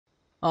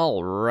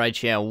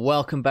Alright, yeah,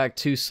 welcome back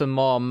to some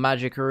more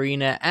Magic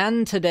Arena,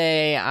 and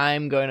today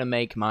I'm going to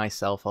make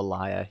myself a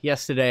liar.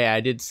 Yesterday I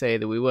did say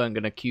that we weren't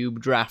going to cube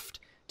draft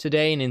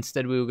today, and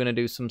instead we were going to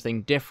do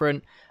something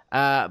different,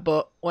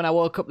 but when I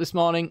woke up this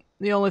morning,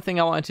 the only thing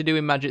I wanted to do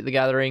in Magic the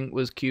Gathering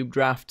was cube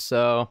draft,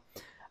 so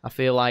I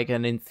feel like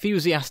an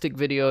enthusiastic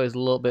video is a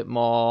little bit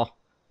more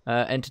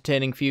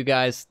entertaining for you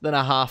guys than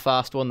a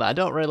half-assed one that I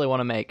don't really want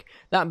to make.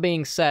 That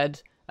being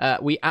said,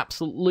 we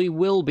absolutely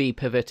will be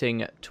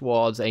pivoting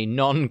towards a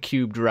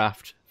non-cube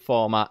draft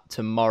format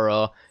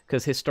tomorrow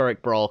because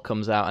Historic Brawl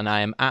comes out and I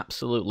am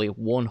absolutely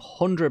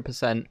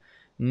 100%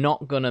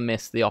 not going to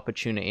miss the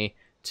opportunity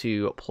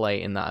to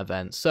play in that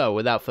event. So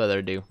without further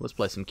ado, let's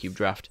play some cube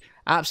draft.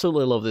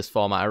 Absolutely love this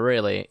format. I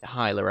really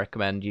highly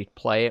recommend you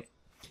play it.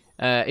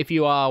 If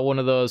you are one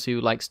of those who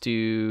likes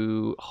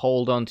to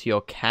hold on to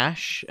your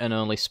cash and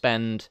only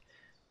spend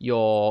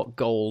your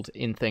gold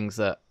in things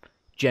that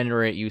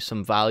generate you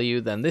some value,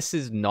 then this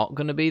is not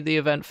going to be the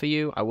event for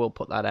you. I will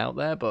put that out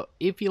there. But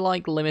if you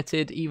like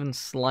limited, even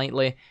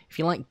slightly, if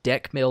you like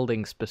deck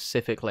building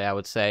specifically, I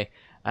would say,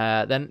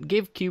 then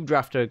give Cube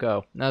Drafter a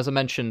go. Now, as I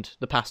mentioned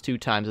the past 2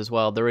 times as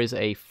well, there is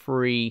a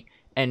free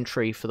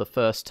entry for the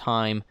first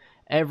time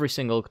every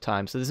single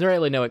time. So there's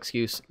really no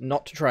excuse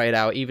not to try it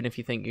out, even if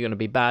you think you're going to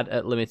be bad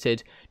at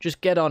limited.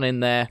 Just get on in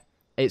there.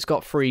 It's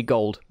got free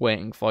gold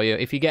waiting for you.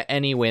 If you get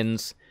any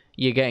wins,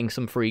 you're getting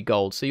some free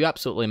gold, so you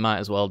absolutely might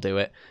as well do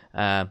it.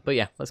 But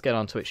yeah, let's get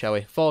on to it, shall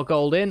we?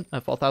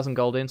 4,000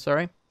 gold in,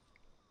 sorry.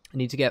 I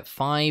need to get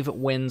 5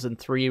 wins and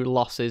 3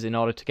 losses in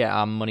order to get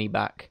our money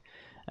back.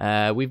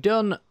 We've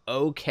done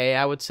okay,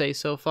 I would say,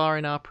 so far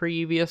in our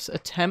previous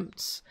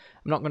attempts.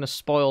 I'm not going to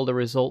spoil the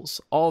results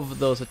of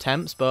those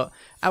attempts, but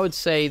I would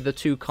say the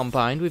 2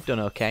 combined, we've done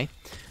okay.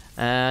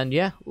 And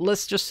yeah,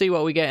 let's just see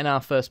what we get in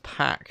our first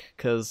pack,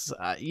 because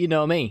you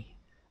know me.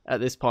 At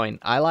this point,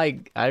 I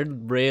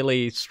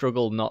really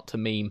struggle not to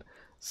meme.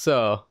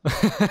 So,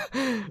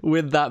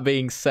 with that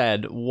being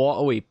said, what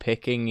are we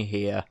picking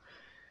here?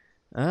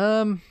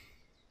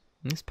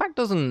 This pack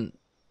doesn't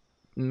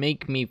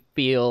make me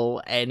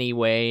feel any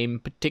way in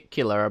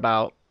particular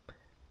about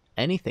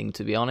anything,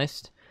 to be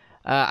honest.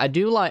 I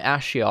do like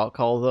Ashiok,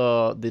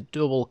 although the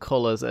double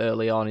colours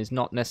early on is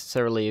not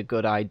necessarily a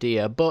good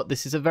idea. But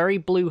this is a very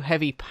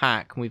blue-heavy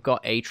pack, and we've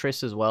got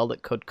Atris as well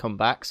that could come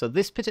back. So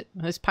this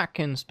pack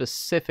in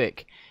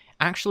specific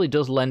actually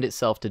does lend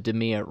itself to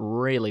Dimir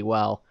really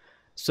well.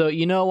 So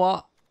you know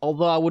what?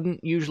 Although I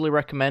wouldn't usually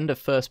recommend a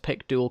first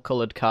pick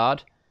dual-coloured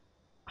card,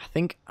 I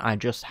think I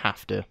just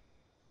have to.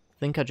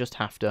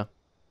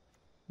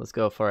 Let's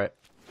go for it.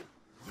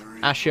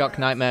 Ashiok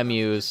Nightmare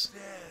Muse.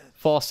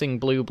 Forcing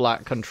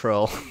blue-black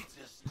control.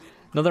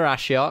 Another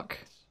Ashiok.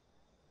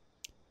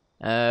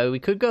 We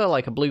could go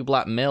like a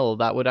blue-black mill.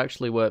 That would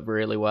actually work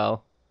really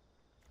well.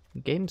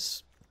 The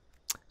game's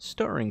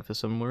stuttering for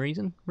some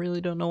reason. Really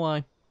don't know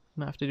why.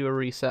 Might have to do a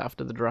reset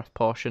after the draft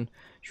portion.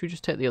 Should we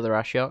just take the other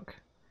Ashiok?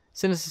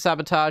 Sinister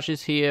Sabotage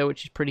is here,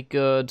 which is pretty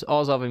good.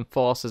 Orzhov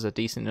Enforcer is a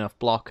decent enough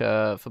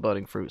blocker.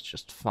 Foreboding Fruit's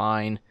just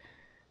fine.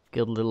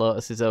 Gilded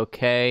Lotus is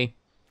okay.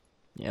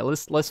 Yeah,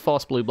 let's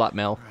force blue-black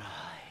mill.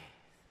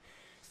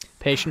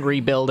 Patient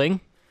Rebuilding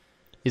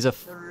is a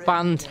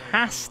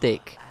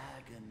fantastic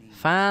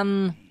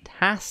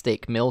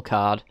mill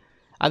card.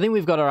 I think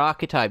we've got our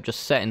archetype just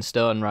set in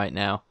stone right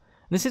now.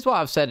 And this is what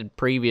I've said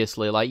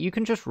previously, like, you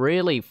can just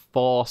really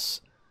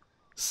force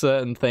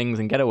certain things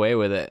and get away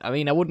with it. I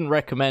mean, I wouldn't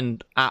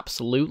recommend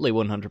absolutely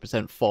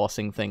 100%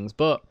 forcing things,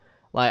 but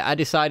like, I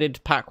decided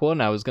pack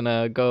 1 I was going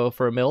to go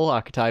for a mill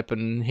archetype,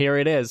 and here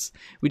it is.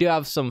 We do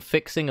have some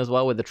fixing as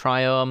well with the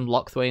Triome.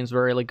 Lockthwain's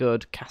really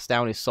good. Cast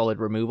Down is solid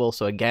removal,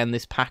 so again,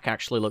 this pack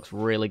actually looks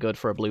really good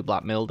for a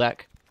blue-black mill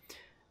deck.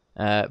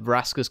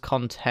 Vraska's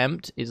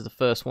Contempt is the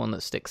first one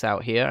that sticks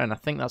out here, and I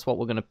think that's what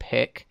we're going to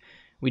pick.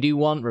 We do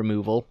want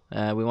removal.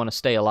 We want to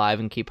stay alive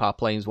and keep our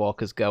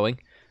Planeswalkers going.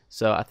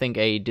 So I think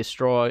a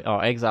destroy,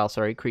 or exile,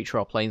 sorry, creature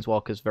or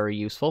Planeswalker is very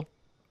useful.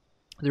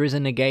 There is a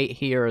negate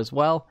here as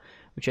well,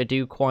 which I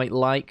do quite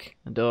like.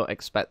 I don't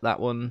expect that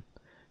one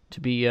to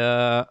be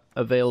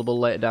available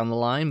later down the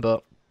line,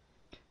 but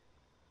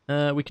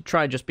we could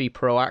try just be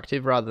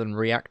proactive rather than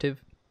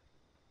reactive.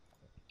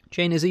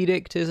 Chainer's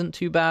Edict isn't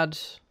too bad.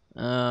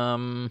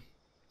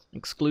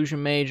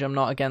 Exclusion Mage I'm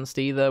not against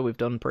either. We've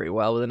done pretty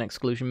well with an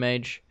Exclusion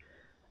Mage.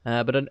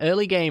 But an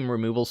early game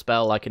removal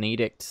spell like an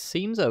Edict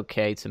seems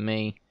okay to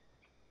me.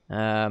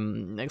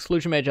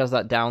 Exclusion Mage has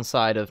that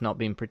downside of not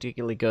being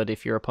particularly good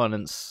if your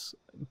opponent's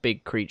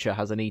big creature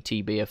has an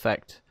ETB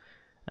effect.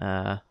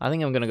 I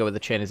think I'm going to go with the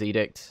Chainer's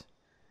Edict.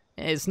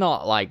 It's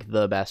not like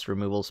the best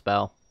removal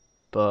spell,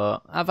 but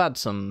I've had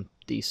some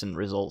decent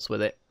results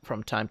with it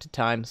from time to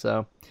time, so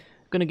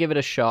I'm going to give it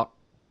a shot.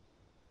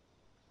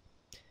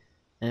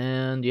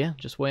 And yeah,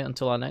 just wait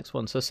until our next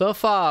one. So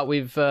far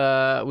we've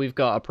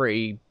got a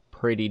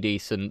pretty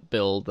decent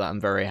build that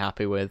I'm very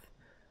happy with.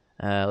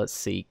 Let's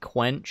see,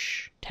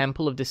 Quench,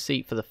 Temple of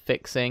Deceit for the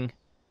fixing.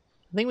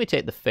 I think we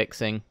take the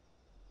fixing.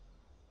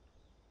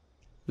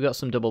 We've got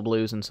some double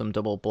blues and some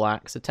double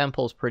blacks. The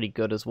Temple's pretty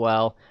good as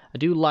well. I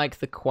do like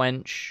the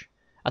Quench.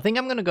 I think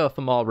I'm going to go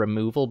for more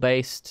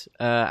removal-based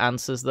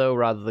answers, though,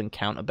 rather than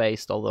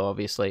counter-based, although,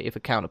 obviously, if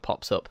a counter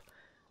pops up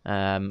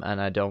and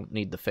I don't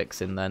need the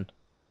fixing, then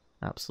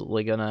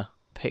absolutely going to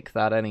pick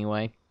that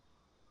anyway.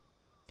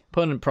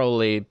 Opponent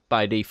probably,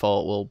 by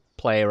default, will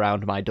play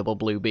around my double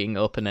blue being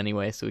open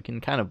anyway, so we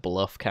can kind of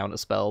bluff counter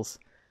spells.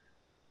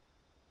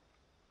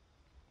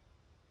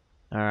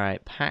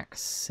 Alright, pack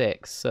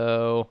 6,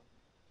 so...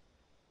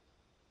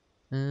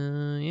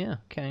 yeah,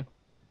 okay.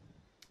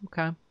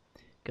 Okay.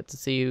 Good to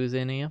see who's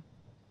in here.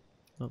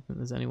 I don't think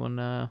there's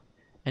anyone,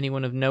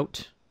 anyone of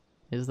note,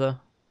 is there?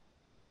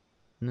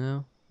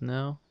 No,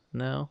 no,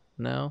 no,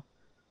 no.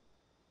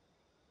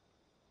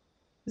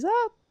 Is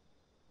that...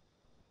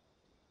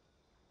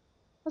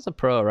 That's a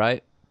pro,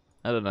 right?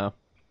 I don't know.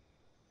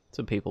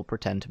 Some people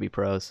pretend to be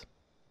pros.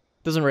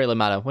 Doesn't really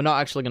matter. We're not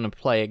actually going to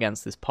play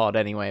against this pod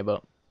anyway,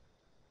 but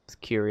it's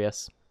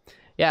curious.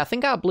 Yeah, I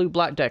think our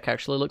blue-black deck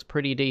actually looks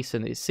pretty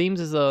decent. It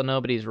seems as though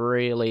nobody's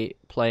really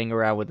playing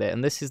around with it.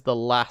 And this is the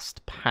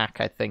last pack,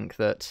 I think,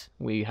 that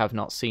we have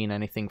not seen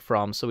anything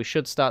from. So we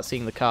should start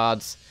seeing the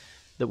cards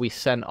that we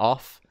sent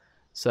off.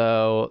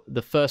 So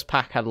the first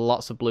pack had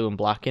lots of blue and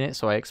black in it,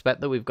 so I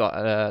expect that we've got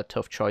a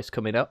tough choice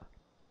coming up.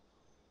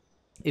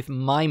 If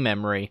my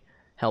memory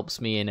helps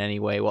me in any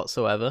way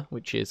whatsoever,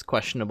 which is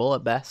questionable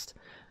at best,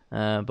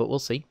 but we'll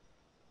see.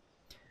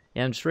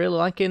 Yeah, I'm just really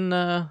liking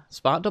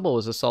Spark Double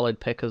was a solid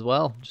pick as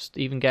well. Just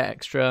even get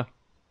extra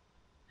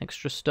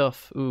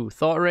stuff. Ooh,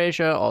 Thought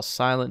Erasure or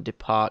Silent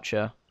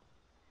Departure.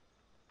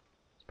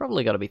 It's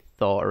probably got to be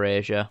Thought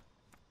Erasure.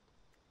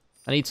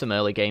 I need some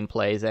early game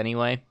plays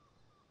anyway.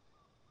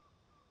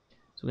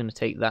 So we're going to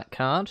take that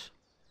card.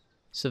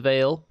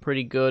 Surveil,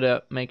 pretty good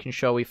at making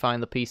sure we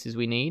find the pieces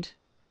we need.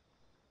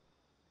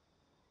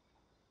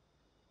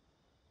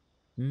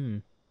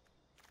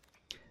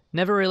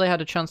 Never really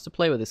had a chance to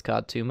play with this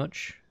card too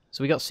much.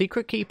 So we got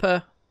Secret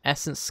Keeper,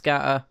 Essence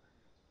Scatter,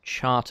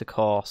 Charter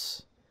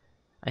Course.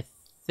 I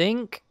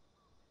think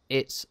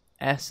it's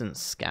Essence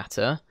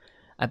Scatter.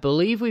 I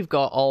believe we've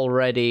got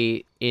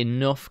already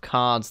enough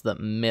cards that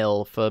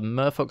mill for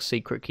Merfolk's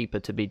Secret Keeper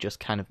to be just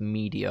kind of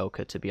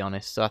mediocre, to be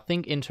honest. So I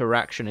think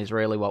Interaction is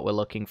really what we're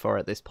looking for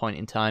at this point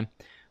in time.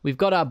 We've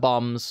got our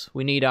bombs.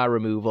 We need our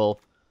removal.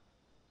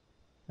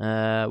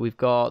 We've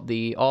got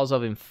the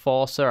Orzhov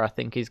Enforcer. I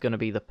think he's going to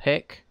be the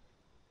pick.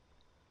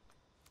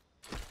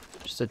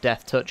 Just a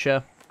Death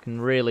Toucher.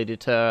 Can really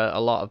deter a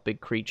lot of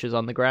big creatures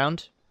on the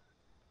ground.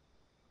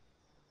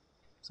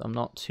 So I'm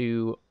not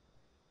too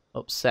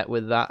upset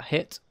with that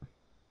hit.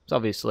 It's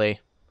obviously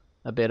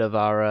a bit of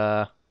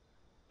our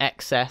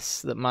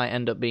excess that might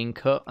end up being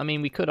cut. I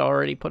mean, we could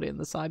already put it in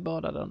the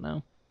sideboard. I don't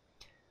know.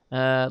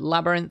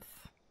 Labyrinth.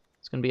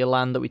 It's going to be a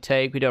land that we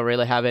take. We don't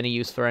really have any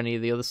use for any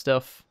of the other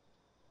stuff.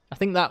 I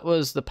think that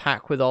was the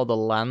pack with all the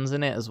lands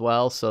in it as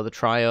well, so the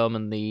Triome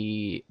and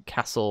the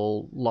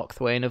Castle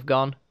Lochthwain have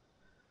gone.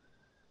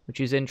 Which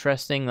is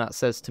interesting. That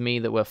says to me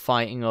that we're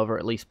fighting over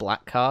at least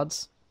black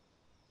cards.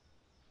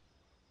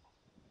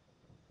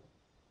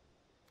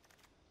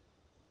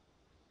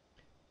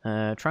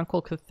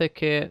 Tranquil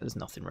Thicket, there's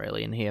nothing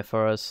really in here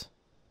for us.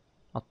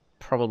 I'll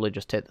probably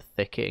just take the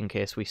Thicket in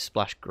case we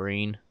splash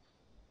green.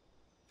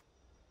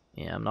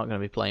 Yeah, I'm not going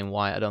to be playing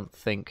white, I don't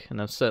think. And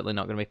I'm certainly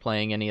not going to be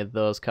playing any of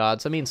those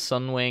cards. I mean,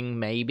 Sunwing,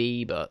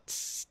 maybe, but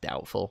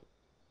doubtful.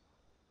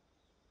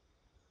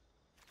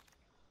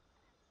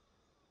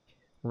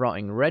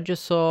 Rotting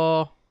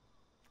Regisaur.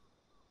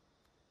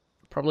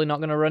 Probably not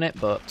going to run it,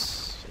 but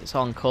it's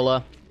on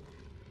colour.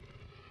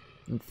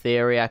 In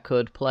theory, I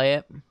could play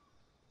it.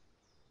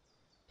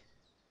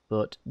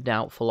 But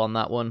doubtful on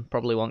that one.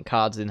 Probably want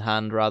cards in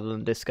hand rather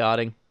than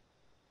discarding.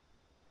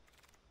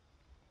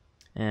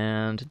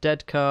 And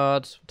dead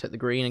cards. Take the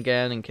green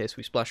again in case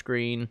we splash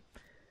green.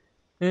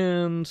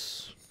 And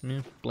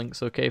yeah,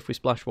 blink's okay if we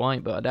splash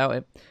white, but I doubt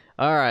it.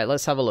 Alright,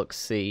 let's have a look.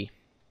 See.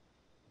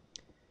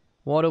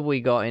 What have we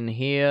got in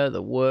here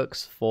that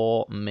works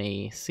for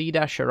me? Sea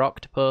Dasher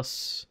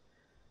Octopus.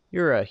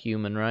 You're a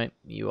human, right?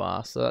 You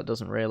are, so that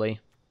doesn't really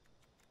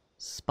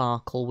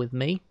sparkle with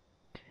me.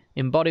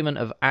 Embodiment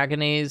of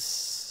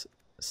Agonies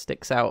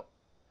sticks out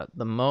at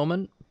the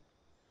moment.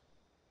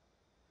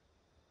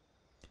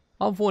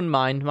 Of One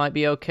Mind might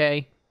be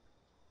okay.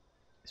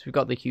 So we've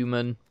got the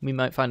human. We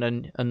might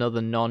find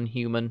another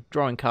non-human.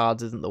 Drawing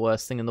cards isn't the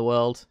worst thing in the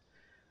world.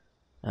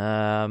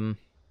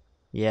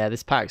 Yeah,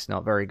 this pack's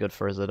not very good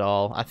for us at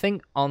all. I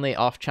think on the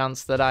off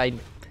chance that I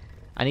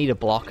need a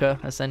blocker,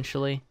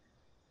 essentially.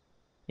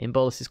 In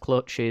Bolus's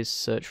Clutches,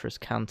 search for his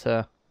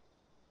Canter.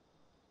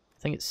 I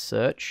think it's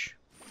search.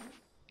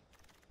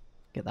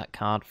 Get that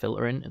card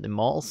filter in. The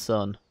Immortal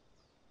Sun.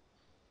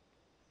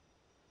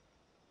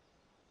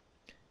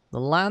 The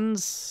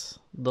lands,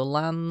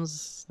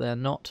 they're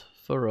not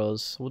for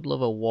us. Would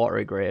love a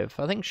Watery Grave.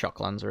 I think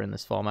Shocklands are in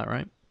this format,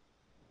 right?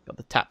 Got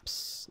the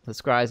taps, the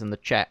scries and the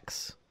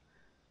checks.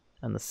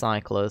 And the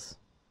cyclers.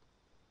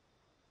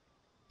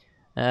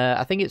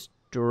 I think it's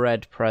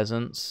Dread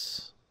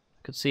Presence.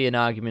 Could see an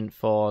argument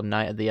for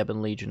Knight of the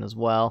Ebon Legion as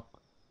well.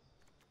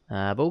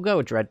 But we'll go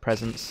with Dread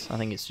Presence. I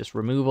think it's just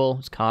removal.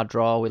 It's card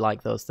draw. We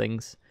like those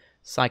things.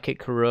 Psychic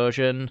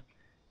Corrosion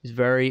is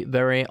very,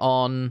 very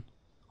on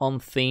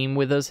theme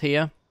with us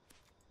here.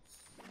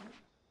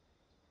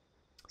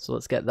 So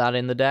let's get that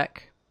in the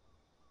deck.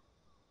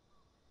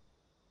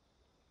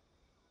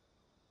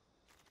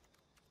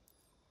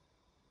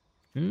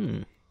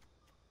 I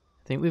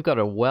think we've got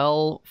a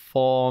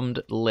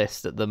well-formed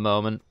list at the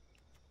moment.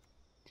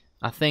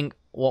 I think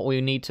what we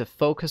need to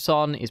focus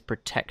on is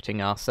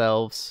protecting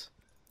ourselves,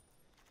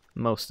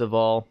 most of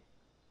all.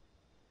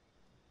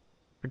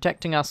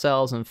 Protecting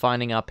ourselves and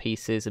finding our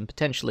pieces, and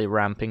potentially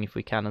ramping if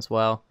we can as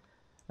well.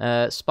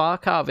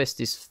 Spark Harvest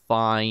is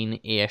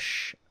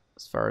fine-ish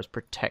as far as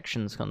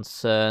protection's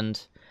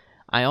concerned.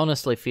 I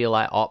honestly feel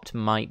like Opt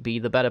might be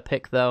the better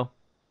pick, though.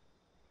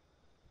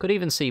 Could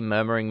even see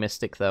Murmuring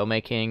Mystic, though,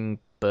 making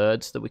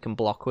birds that we can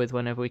block with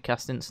whenever we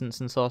cast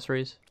instants and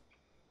sorceries.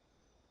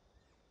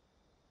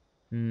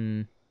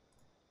 It's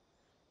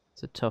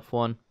a tough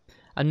one.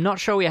 I'm not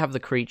sure we have the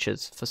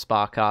creatures for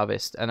Spark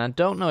Harvest, and I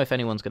don't know if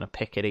anyone's going to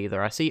pick it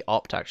either. I see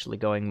Opt actually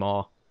going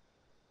more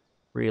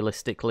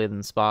realistically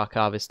than Spark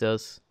Harvest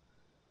does.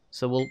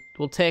 So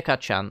we'll take our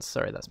chance.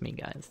 Sorry, that's me,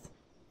 guys.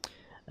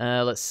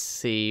 Let's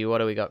see, what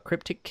do we got?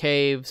 Cryptic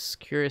Caves,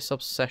 Curious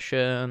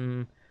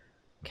Obsession...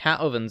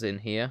 Cat Oven's in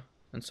here,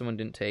 and someone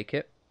didn't take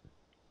it.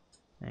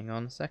 Hang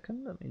on a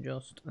second, let me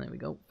just... There we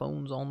go,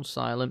 phone's on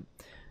silent.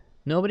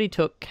 Nobody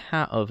took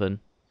Cat Oven.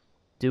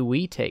 Do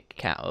we take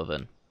Cat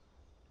Oven?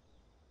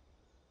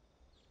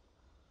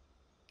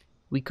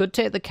 We could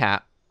take the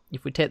cat.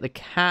 If we take the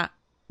cat,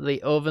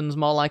 the oven's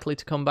more likely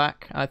to come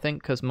back, I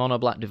think, because Mono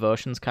Black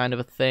Devotion's kind of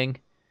a thing.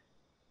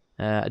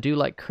 I do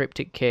like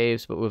Cryptic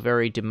Caves, but we're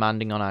very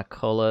demanding on our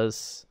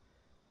colours.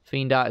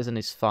 Fiend Artisan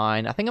is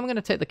fine. I think I'm going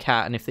to take the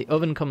cat, and if the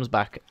oven comes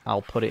back,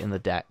 I'll put it in the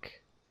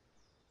deck.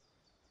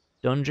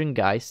 Dungeon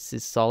Geists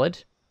is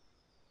solid.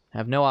 I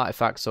have no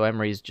artifacts, so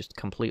Emery is just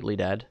completely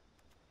dead.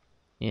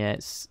 Yeah,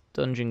 it's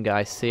Dungeon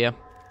Geists here.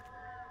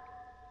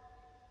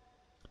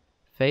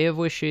 Fae of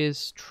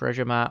Wishes,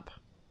 Treasure Map.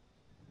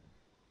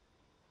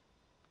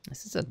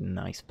 This is a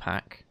nice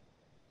pack.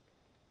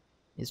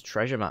 Is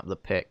Treasure Map the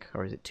pick,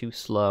 or is it too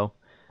slow?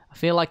 I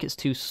feel like it's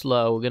too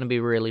slow. We're going to be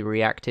really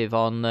reactive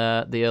on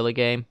the early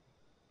game.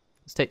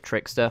 Let's take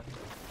Trickster,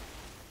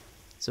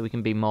 so we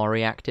can be more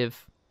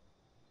reactive.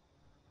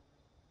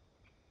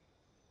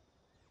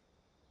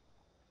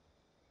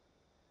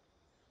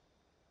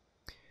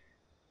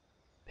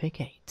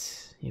 Pick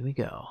 8. Here we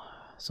go.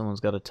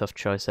 Someone's got a tough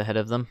choice ahead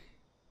of them.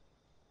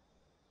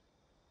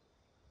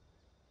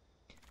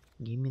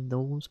 Give me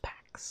those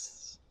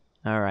packs.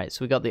 Alright,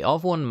 so we got the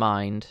Of One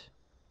Mind.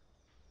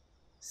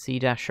 Sea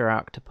Dasher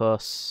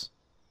Octopus.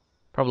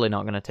 Probably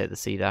not going to take the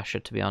Sea Dasher,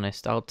 to be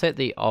honest. I'll take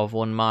the Of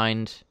One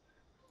Mind.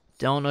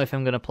 Don't know if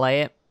I'm going to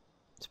play it.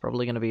 It's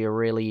probably going to be a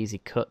really easy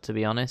cut, to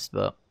be honest,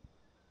 but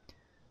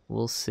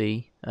we'll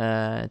see.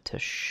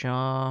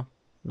 Tashar.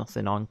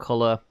 Nothing on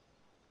colour.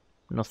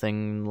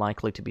 Nothing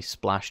likely to be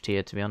splashed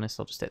here, to be honest.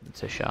 I'll just take the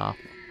Tashar.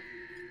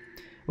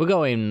 We're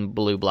going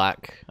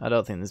blue-black. I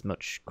don't think there's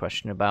much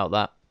question about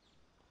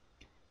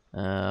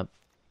that.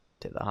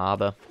 Take the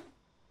Harbour.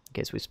 In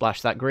case we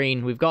splash that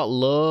green. We've got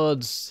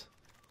loads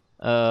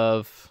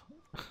of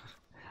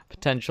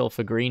potential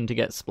for green to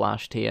get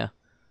splashed here.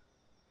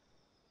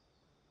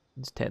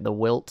 Let's take the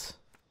Wilt.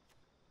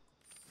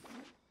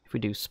 If we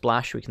do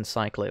splash, we can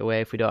cycle it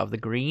away if we don't have the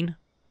green.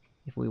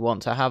 If we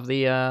want to have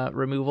the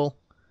removal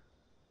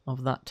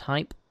of that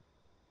type.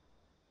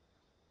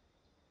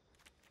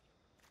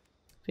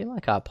 I feel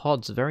like our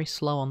pod's very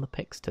slow on the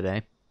picks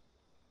today.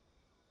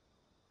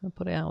 I'll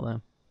put it out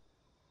there.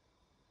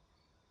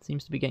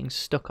 Seems to be getting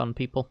stuck on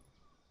people.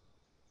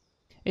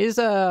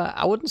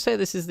 I wouldn't say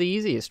this is the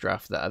easiest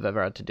draft that I've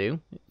ever had to do.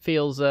 It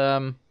feels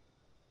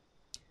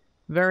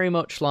very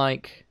much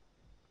like,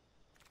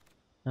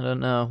 I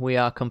don't know, we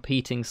are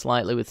competing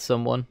slightly with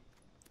someone.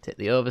 Take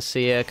the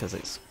Overseer because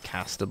it's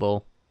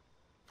castable.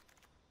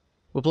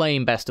 We're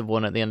playing best of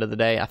one at the end of the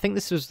day. I think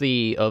this was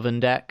the Oven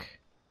deck.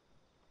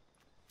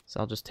 So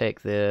I'll just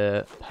take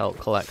the Pelt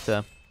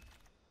Collector.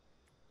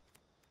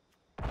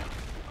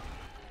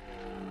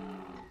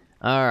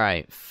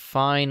 Alright,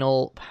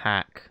 final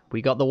pack.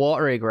 We got the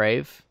Watery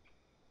Grave.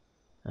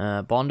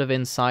 Bond of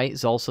Insight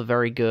is also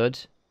very good.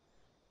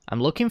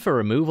 I'm looking for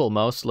removal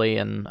mostly,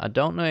 and I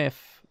don't know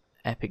if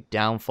Epic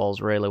Downfall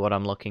is really what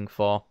I'm looking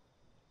for.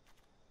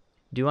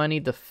 Do I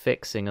need the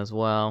Fixing as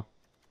well?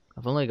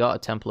 I've only got a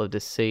Temple of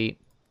Deceit.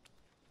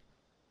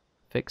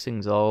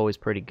 Fixing's always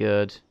pretty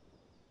good.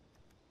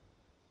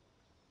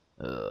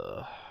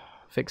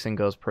 Fixing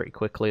goes pretty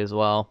quickly as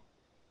well.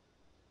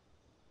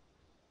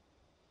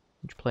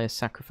 Each player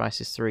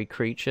sacrifices 3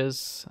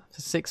 creatures.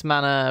 For 6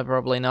 mana,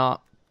 probably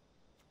not.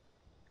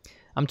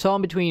 I'm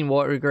torn between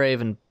Watery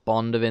Grave and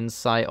Bond of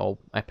Insight or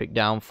Epic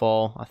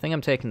Downfall. I think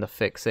I'm taking the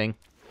Fixing.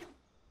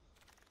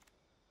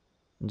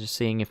 I'm just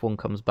seeing if one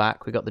comes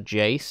back. We got the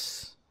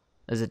Jace.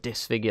 There's a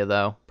Disfigure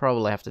though.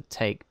 Probably have to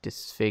take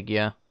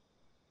Disfigure.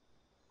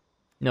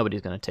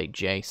 Nobody's going to take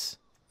Jace.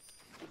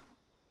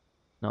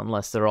 Not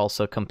unless they're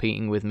also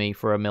competing with me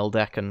for a mill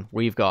deck, and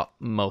we've got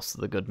most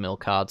of the good mill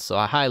cards, so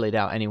I highly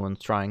doubt anyone's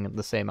trying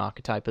the same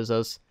archetype as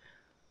us.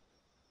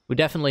 We're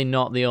definitely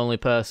not the only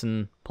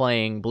person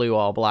playing blue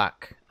or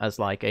black as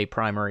like a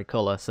primary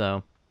color,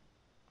 so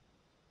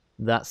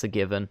that's a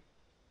given.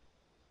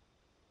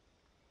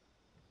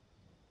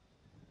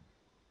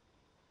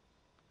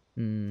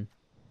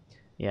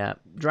 Yeah,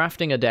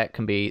 drafting a deck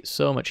can be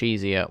so much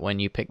easier when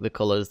you pick the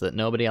colors that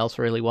nobody else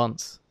really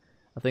wants.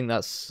 I think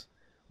that's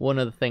one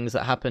of the things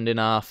that happened in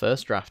our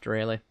first draft,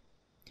 really.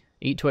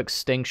 Eat to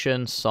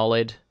Extinction,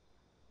 solid.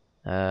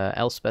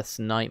 Elspeth's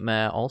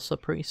Nightmare, also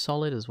pretty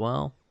solid as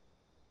well.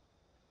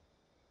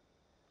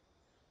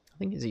 I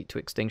think it's Eat to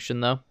Extinction,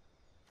 though.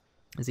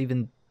 There's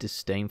even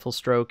Disdainful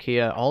Stroke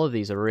here. All of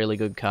these are really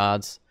good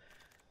cards.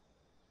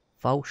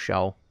 Faux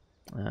show.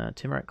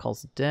 Timuret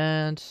Calls the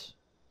Dead.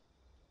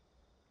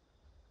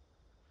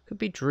 Could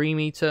be Dream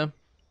Eater.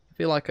 I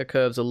feel like our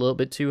curve's a little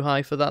bit too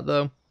high for that,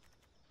 though.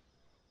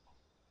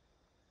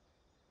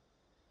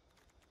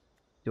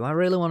 Do I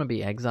really want to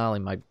be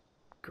exiling my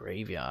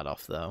graveyard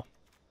off, though?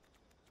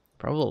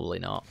 Probably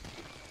not.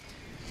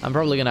 I'm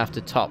probably going to have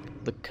to top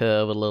the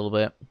curve a little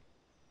bit.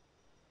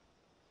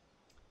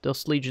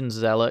 Dust Legion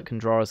Zealot can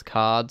draw us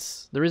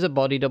cards. There is a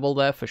body double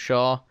there for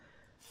sure,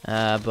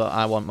 but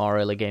I want more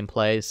early game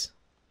plays.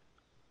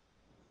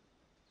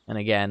 And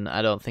again,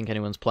 I don't think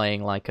anyone's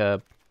playing like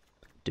a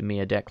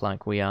Demir deck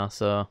like we are,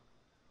 so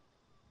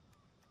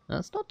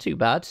that's not too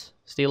bad.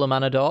 Steal a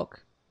mana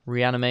dork,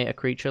 reanimate a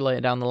creature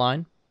later down the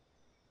line,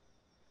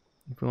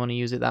 if we want to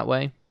use it that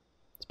way.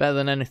 It's better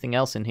than anything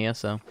else in here,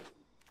 so.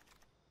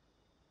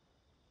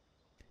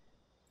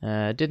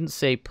 Didn't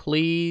say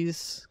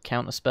please.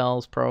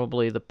 Counterspell's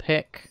probably the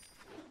pick.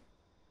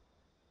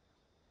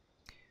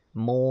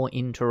 More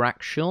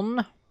interaction.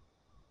 Give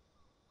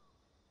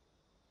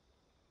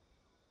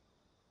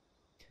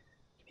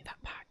me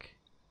that pack.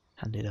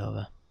 Hand it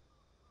over.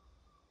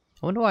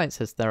 I wonder why it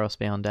says Theros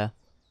Beyond Death.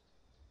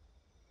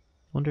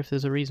 I wonder if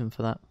there's a reason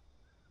for that.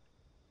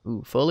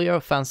 Ooh, Folio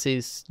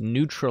Fancies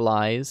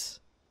Neutralize.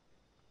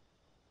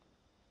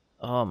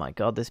 Oh my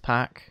god, this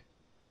pack.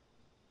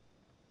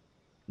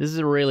 This is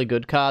a really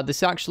good card.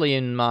 This actually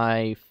in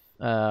my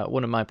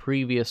one of my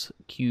previous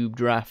cube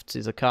drafts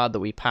is a card that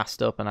we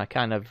passed up, and I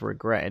kind of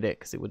regretted it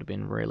because it would have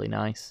been really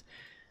nice.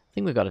 I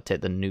think we've got to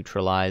take the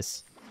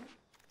Neutralize.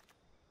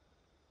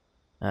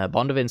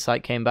 Bond of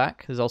Insight came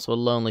back. There's also a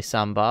Lonely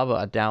Sandbar,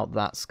 but I doubt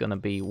that's going to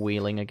be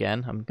wheeling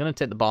again. I'm going to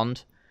take the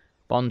Bond.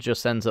 Bond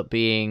just ends up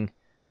being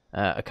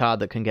a card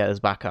that can get us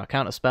back our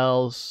counter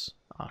spells,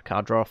 our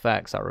card draw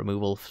effects, our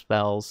removal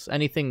spells.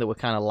 Anything that we're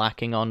kind of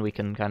lacking on, we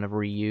can kind of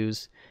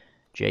reuse.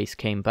 Jace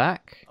came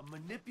back. A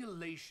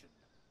manipulation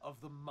of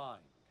the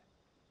mind.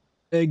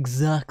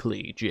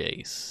 Exactly,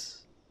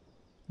 Jace.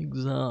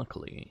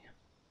 Exactly.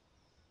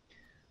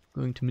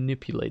 Going to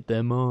manipulate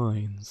their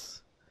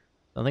minds.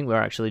 I think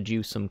we're actually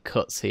due some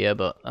cuts here,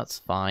 but that's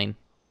fine.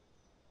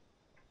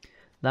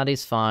 That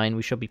is fine.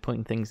 We should be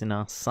putting things in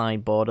our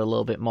sideboard a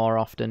little bit more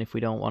often if we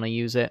don't want to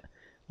use it.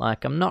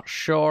 Like, I'm not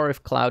sure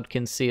if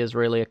Cloudkin Sea is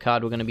really a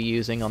card we're going to be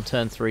using. On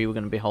turn 3, we're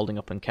going to be holding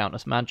up and Counter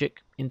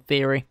Magic, in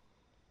theory.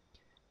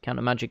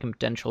 Counter Magic and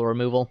potential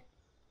removal.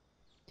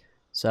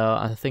 So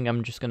I think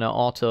I'm just going to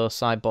auto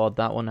sideboard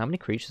that one. How many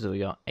creatures have we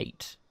got?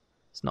 8.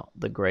 It's not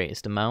the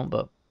greatest amount,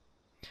 but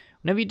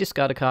whenever you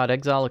discard a card,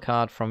 exile a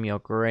card from your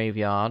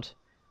graveyard.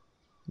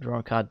 Draw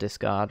a card,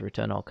 discard,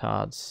 return all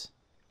cards.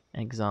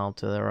 Exile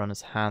to their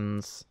owner's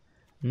hands.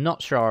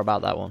 Not sure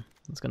about that one.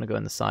 It's going to go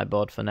in the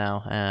sideboard for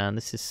now. And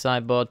this is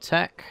sideboard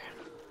tech.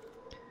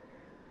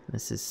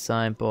 This is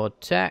sideboard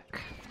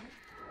tech.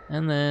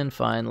 And then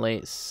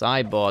finally,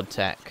 sideboard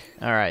tech.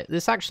 Alright,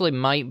 this actually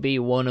might be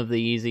one of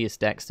the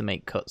easiest decks to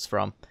make cuts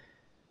from,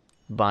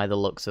 by the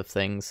looks of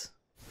things.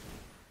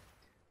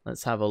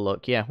 Let's have a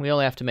look. Yeah, we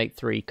only have to make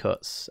 3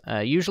 cuts.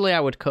 Usually I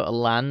would cut a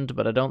land,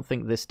 but I don't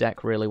think this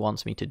deck really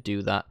wants me to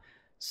do that,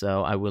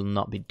 so I will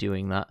not be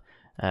doing that.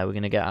 We're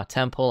going to get our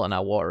Temple and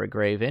our Watery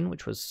Grave in,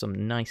 which was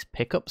some nice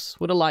pickups.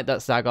 Would have liked that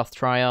Zagoth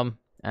Triumph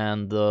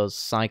and those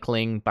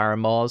cycling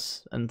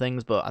Barrymores and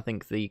things, but I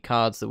think the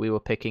cards that we were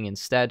picking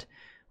instead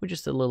were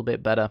just a little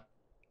bit better.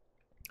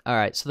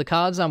 Alright, so the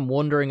cards I'm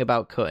wondering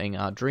about cutting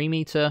are Dream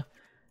Eater,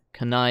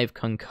 Connive,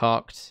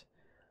 Concoct,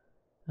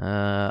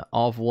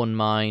 Of One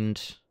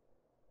Mind.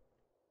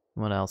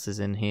 What else is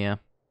in here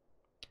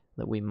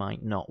that we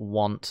might not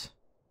want?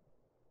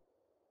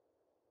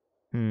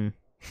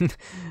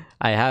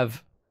 I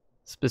have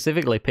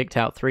specifically picked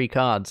out 3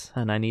 cards,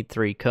 and I need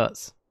 3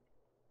 cuts.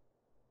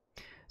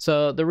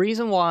 So the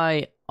reason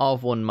why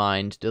Of One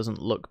Mind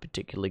doesn't look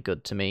particularly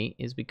good to me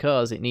is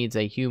because it needs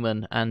a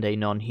human and a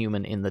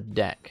non-human in the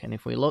deck. And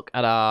if we look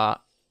at our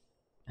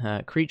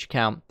creature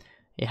count,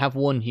 you have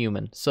 1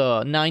 human.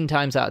 So 9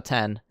 times out of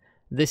 10,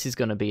 this is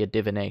going to be a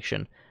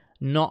divination.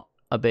 Not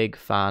a big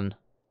fan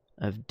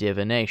of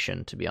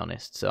divination, to be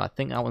honest. So I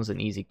think that one's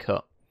an easy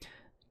cut.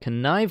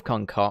 Connive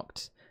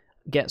Concoct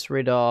gets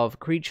rid of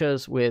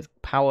creatures with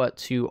power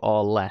 2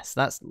 or less.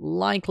 That's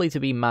likely to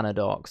be mana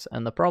dorks,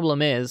 and the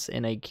problem is,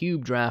 in a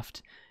cube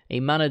draft, a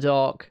mana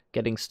dork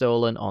getting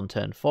stolen on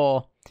turn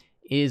 4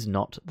 is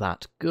not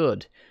that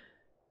good.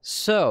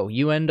 So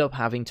you end up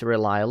having to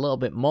rely a little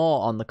bit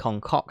more on the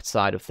concoct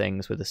side of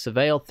things with a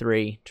Surveil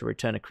 3 to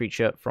return a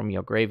creature from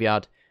your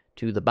graveyard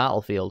to the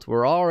battlefield.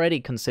 We're already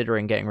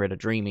considering getting rid of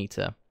Dream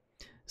Eater,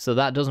 so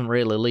that doesn't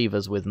really leave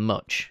us with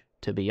much,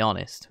 to be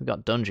honest. We've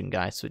got Dungeon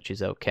Geist, which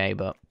is okay,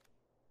 but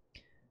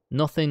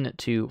nothing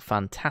too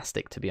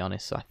fantastic, to be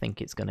honest, so I think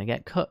it's going to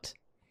get cut.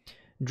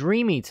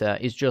 Dream Eater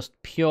is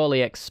just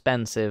purely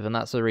expensive, and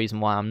that's the reason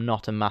why I'm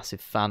not a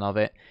massive fan of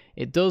it.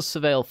 It does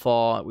Surveil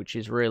 4, which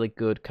is really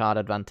good card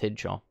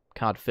advantage, or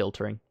card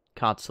filtering,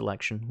 card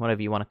selection,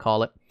 whatever you want to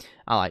call it.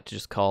 I like to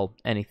just call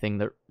anything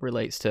that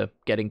relates to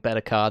getting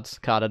better cards,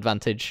 card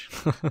advantage.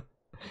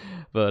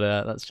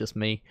 But that's just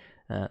me.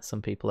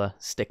 Some people are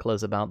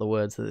sticklers about the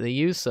words that they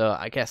use, so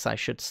I guess I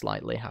should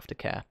slightly have to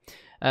care.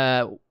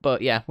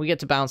 But yeah, we get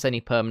to bounce any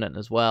permanent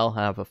as well.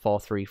 I have a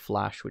 4/3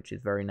 flash, which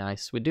is very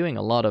nice. We're doing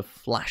a lot of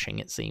flashing,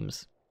 it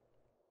seems.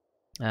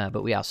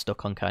 But we are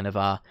stuck on kind of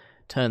our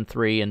turn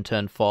 3 and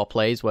turn 4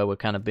 plays, where we're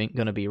kind of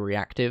going to be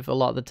reactive a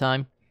lot of the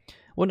time.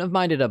 Wouldn't have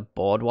minded a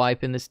board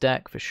wipe in this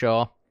deck, for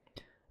sure.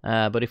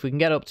 But if we can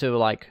get up to,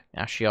 like,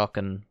 Ashiok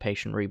and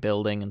Patient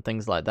Rebuilding and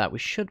things like that, we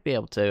should be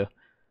able to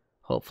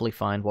hopefully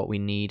find what we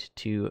need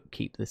to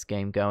keep this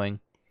game going.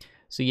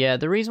 So yeah,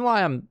 the reason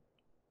why I'm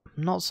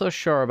not so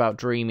sure about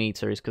Dream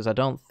Eater is because I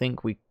don't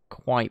think we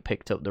quite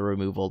picked up the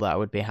removal that I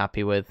would be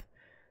happy with.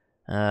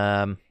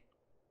 There's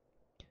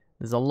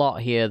a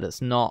lot here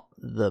that's not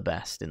the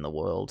best in the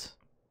world.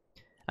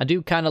 I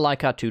do kind of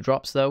like our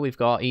 2-drops, though. We've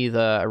got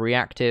either a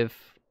reactive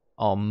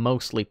or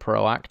mostly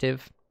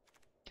proactive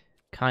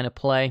kind of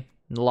play.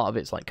 And a lot of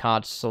it's like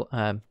card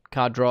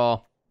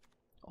draw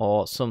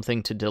or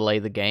something to delay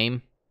the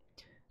game.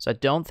 So I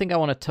don't think I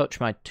want to touch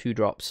my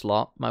 2-drop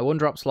slot. My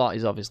 1-drop slot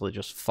is obviously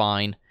just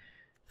fine.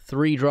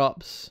 3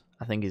 drops,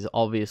 I think, is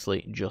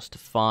obviously just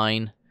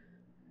fine.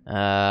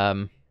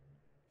 So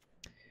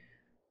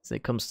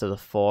it comes to the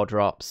 4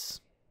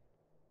 drops.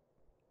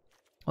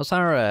 What's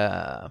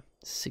our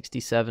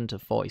 67 to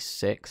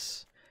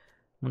 46?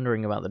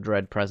 Wondering about the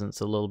Dread Presence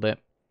a little bit.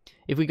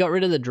 If we got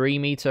rid of the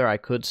Dream Eater, I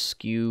could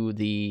skew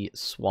the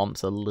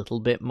swamps a little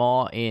bit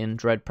more in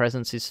Dread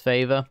Presence's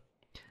favor.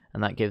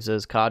 And that gives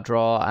us card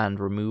draw and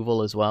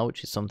removal as well,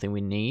 which is something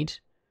we need.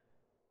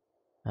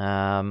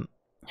 I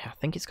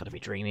think it's got to be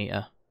Dream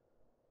Eater.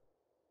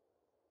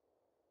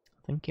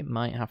 I think it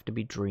might have to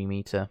be Dream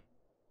Eater.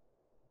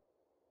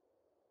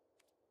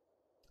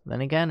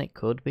 Then again, it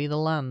could be the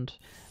land.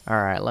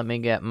 Alright, let me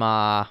get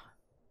my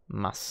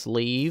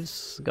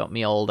sleeves. Got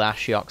me old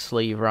Ashiok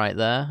sleeve right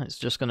there. It's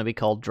just going to be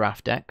called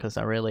Draft Deck, because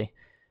I really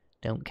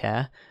don't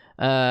care.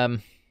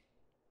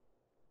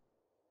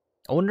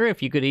 I wonder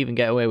if you could even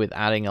get away with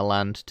adding a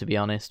land, to be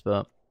honest,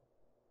 but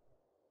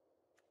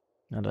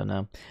I don't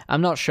know.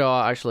 I'm not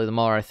sure, actually, the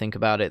more I think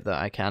about it,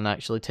 that I can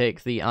actually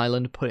take the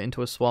island, put it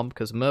into a swamp,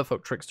 because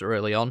Merfolk Trickster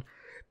early on,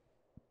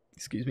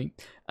 excuse me,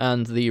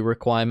 and the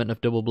requirement of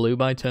double blue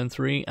by turn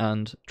 3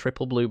 and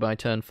triple blue by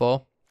turn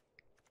 4.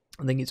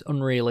 I think it's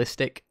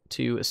unrealistic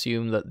to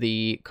assume that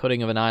the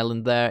cutting of an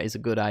island there is a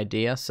good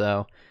idea,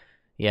 so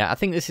yeah, I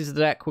think this is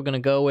the deck we're going to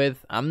go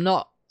with. I'm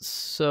not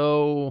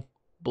so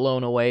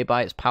blown away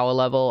by its power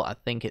level. I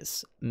think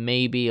it's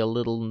maybe a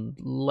little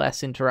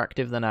less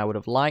interactive than I would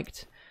have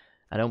liked.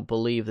 I don't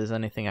believe there's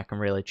anything I can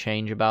really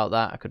change about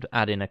that. I could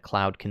add in a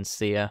Cloud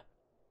Conceer.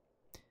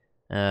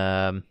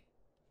 Yeah,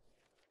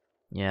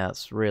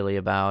 that's really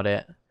about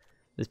it.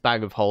 This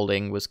Bag of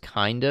Holding was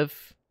kind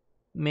of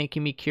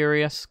making me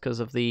curious because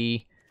of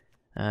the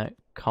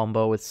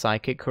combo with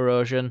Psychic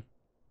Corrosion.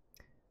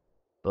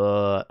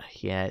 But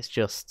yeah, it's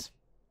just...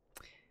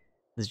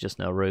 there's just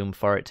no room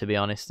for it, to be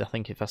honest. I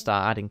think if I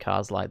start adding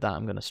cards like that,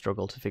 I'm going to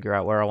struggle to figure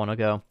out where I want to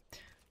go.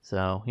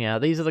 So, yeah,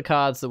 these are the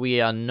cards that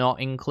we are not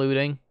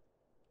including.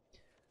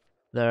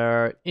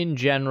 They're, in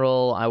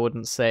general, I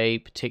wouldn't say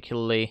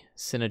particularly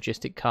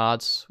synergistic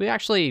cards. We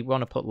actually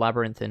want to put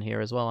Labyrinth in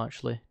here as well,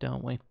 actually,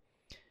 don't we?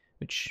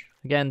 Which,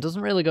 again,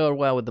 doesn't really go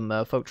well with the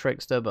Merfolk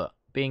Trickster, but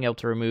being able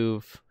to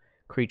remove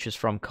creatures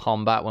from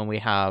combat when we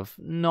have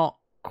not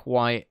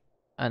quite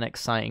an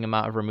exciting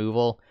amount of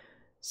removal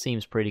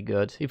seems pretty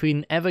good. If we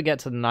can ever get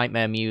to the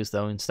Nightmare Muse,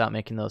 though, and start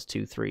making those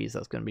 2/3s,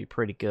 that's going to be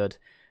pretty good,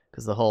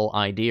 because the whole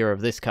idea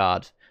of this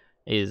card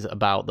is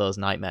about those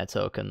Nightmare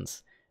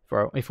tokens.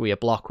 If we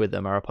block with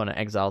them, our opponent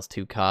exiles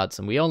 2 cards,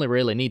 and we only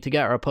really need to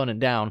get our opponent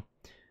down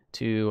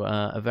to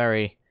a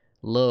very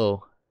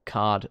low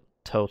card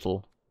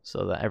total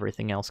so that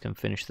everything else can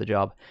finish the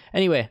job.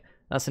 Anyway,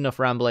 that's enough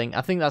rambling.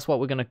 I think that's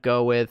what we're going to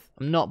go with.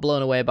 I'm not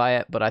blown away by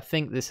it, but I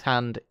think this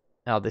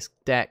this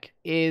deck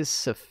is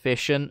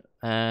sufficient,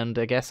 and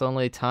I guess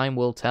only time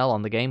will tell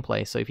on the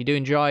gameplay. So if you do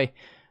enjoy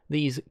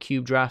these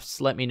cube drafts,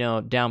 let me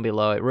know down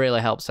below. It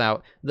really helps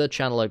out the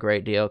channel a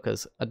great deal,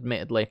 because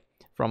admittedly,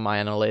 from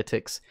my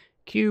analytics,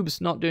 cubes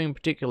not doing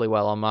particularly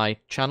well on my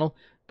channel,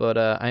 but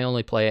I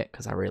only play it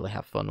because I really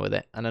have fun with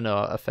it. And I know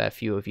a fair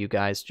few of you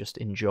guys just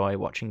enjoy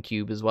watching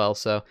Cube as well,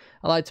 so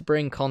I like to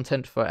bring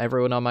content for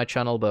everyone on my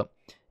channel, but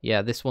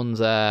yeah, this one's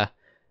going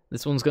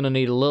to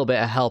need a little bit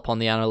of help on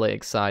the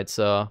analytics side,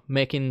 so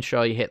making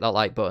sure you hit that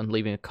like button,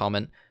 leaving a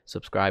comment,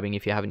 subscribing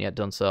if you haven't yet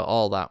done so,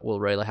 all that will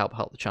really help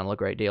the channel a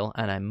great deal,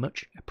 and I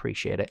much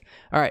appreciate it.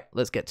 Alright,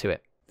 let's get to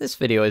it. This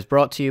video is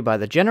brought to you by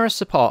the generous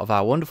support of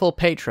our wonderful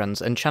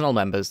patrons and channel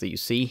members that you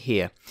see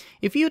here.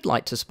 If you'd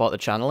like to support the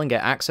channel and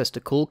get access to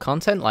cool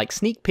content like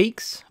sneak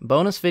peeks,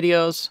 bonus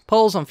videos,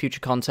 polls on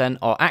future content,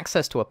 or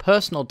access to a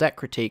personal deck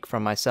critique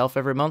from myself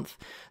every month,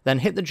 then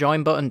hit the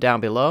join button down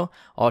below,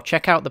 or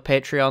check out the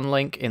Patreon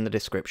link in the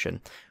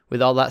description.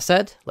 With all that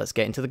said, let's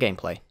get into the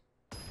gameplay.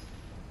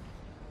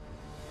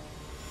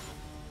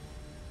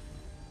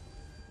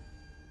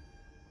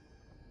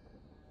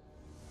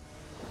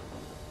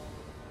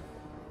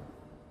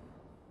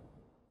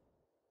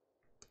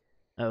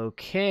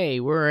 Okay,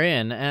 we're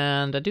in,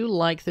 and I do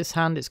like this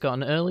hand. It's got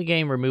an early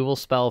game removal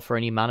spell for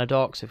any mana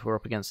dorks if we're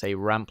up against a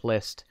ramp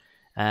list,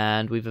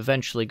 and we've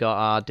eventually got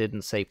our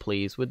Didn't Say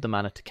Please with the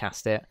mana to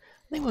cast it.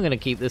 I think we're going to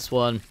keep this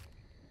one.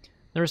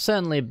 There are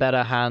certainly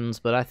better hands,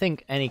 but I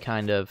think any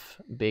kind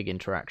of big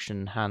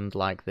interaction hand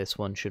like this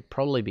one should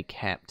probably be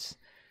kept.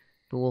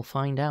 But we'll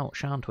find out,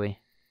 shan't we?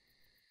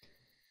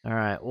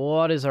 Alright,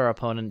 what is our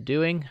opponent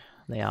doing?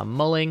 They are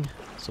mulling,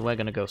 so we're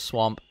going to go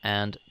Swamp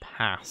and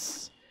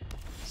pass.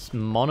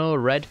 Mono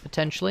red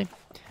potentially.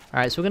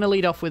 Alright, so we're going to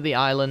lead off with the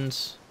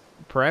islands.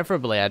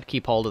 Preferably I'd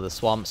keep hold of the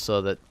swamps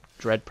so that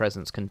Dread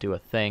Presence can do a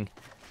thing.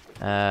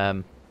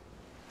 It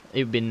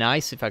would be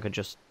nice if I could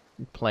just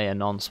play a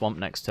non-swamp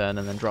next turn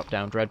and then drop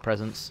down Dread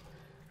Presence.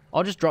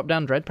 Or just drop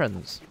down Dread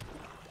Presence.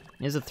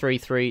 Here's a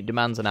 3-3,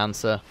 demands an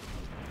answer.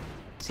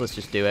 So let's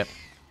just do it.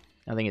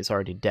 I think it's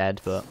already dead,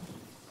 but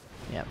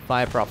yeah,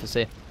 Fire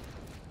Prophecy.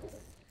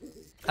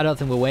 I don't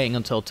think we're waiting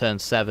until turn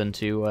 7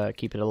 to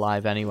keep it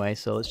alive anyway,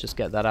 so let's just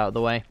get that out of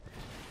the way.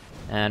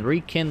 And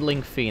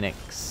Rekindling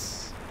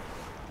Phoenix.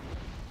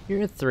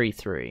 You're a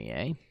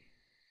 3-3,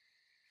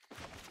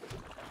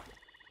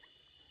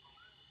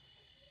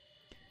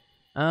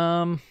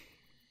 eh?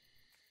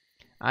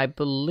 I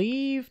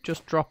believe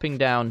just dropping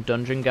down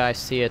Dungeon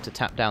Geist here to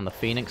tap down the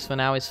Phoenix for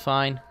now is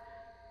fine.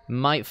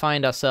 Might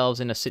find ourselves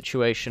in a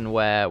situation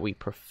where we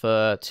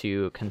prefer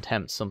to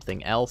contempt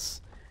something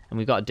else. And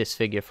we've got a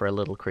Disfigure for a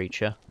little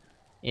creature,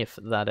 if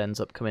that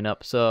ends up coming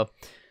up. So,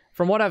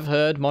 from what I've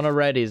heard, Mono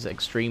Red is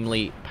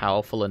extremely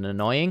powerful and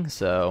annoying,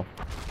 so,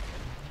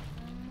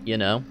 you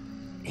know,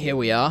 here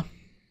we are.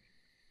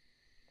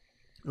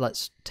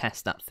 Let's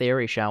test that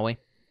theory, shall we?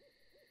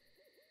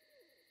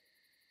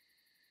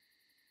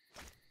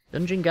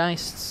 Dungeon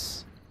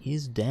Geists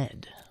is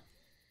dead.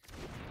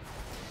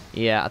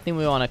 Yeah, I think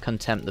we want to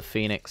contempt the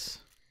Phoenix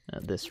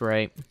at this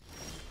rate.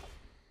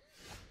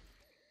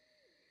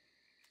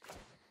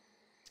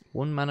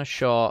 1 mana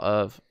short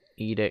of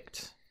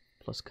Edict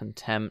plus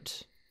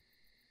Contempt.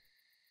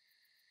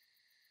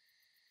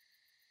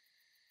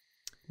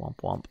 Womp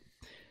womp.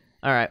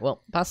 Alright,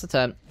 well, pass the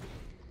turn.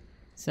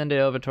 Send it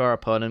over to our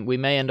opponent. We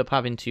may end up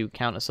having to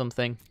counter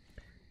something.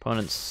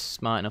 Opponent's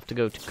smart enough to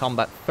go to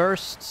combat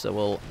first, so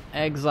we'll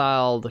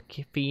exile the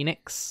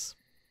Phoenix.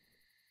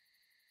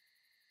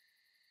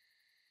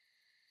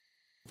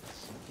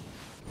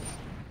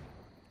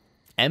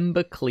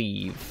 Ember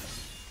Cleave.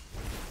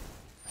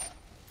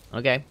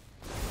 Okay.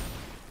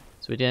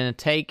 So we're going to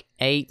take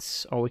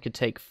 8, or we could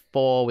take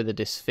 4 with a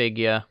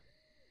Disfigure.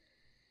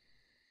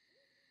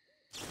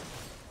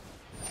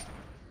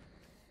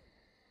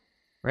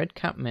 Red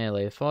Cap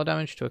Melee. 4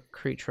 damage to a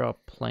creature or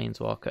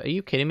planeswalker. Are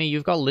you kidding me?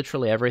 You've got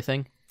literally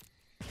everything.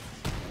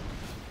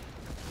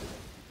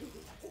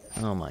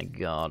 Oh my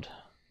god.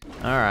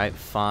 Alright,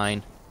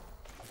 fine.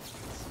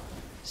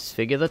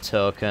 Disfigure the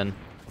token.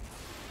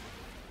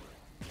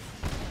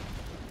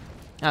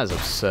 That was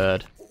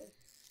absurd.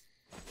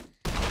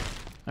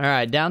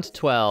 Alright, down to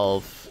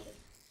 12.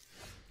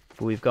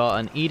 We've got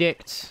an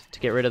Edict to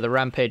get rid of the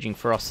Rampaging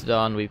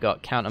Ferocodon. We've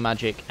got Counter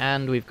Magic,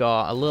 and we've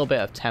got a little bit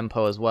of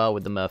tempo as well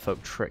with the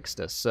Merfolk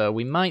Trickster. So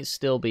we might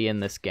still be in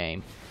this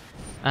game.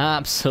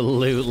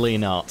 Absolutely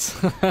not.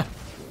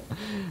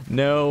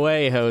 No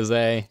way,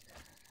 Jose.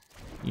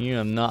 You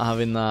are not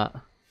having that.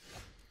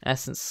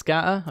 Essence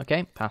Scatter.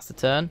 Okay, pass the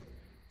turn.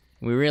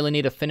 We really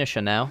need a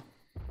finisher now.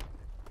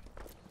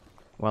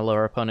 While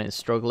our opponent is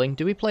struggling.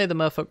 Do we play the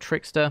Merfolk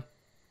Trickster?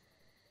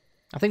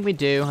 I think we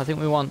do. I think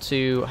we want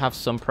to have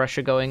some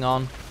pressure going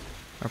on.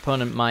 Our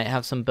opponent might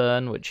have some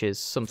burn, which is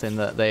something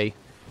that they,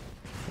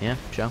 yeah,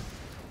 sure,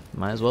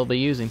 might as well be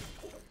using.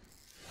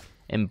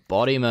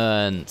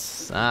 Embodiment.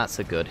 That's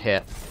a good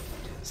hit.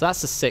 So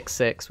that's a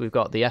 6/6. We've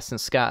got the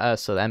Essence Scatter,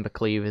 so the Ember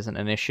Cleave isn't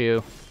an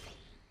issue.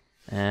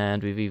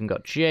 And we've even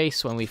got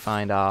Jace when we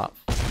find our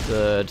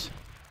third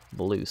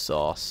blue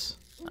source.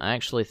 I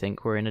actually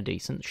think we're in a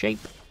decent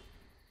shape.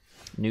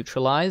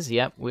 Neutralize.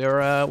 Yep,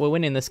 we're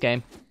winning this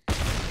game.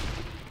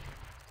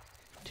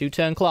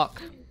 2-turn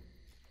clock.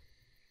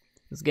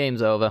 This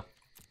game's over.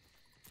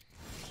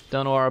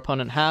 Don't know what our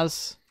opponent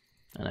has,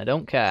 and I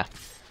don't care.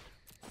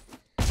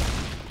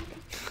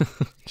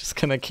 Just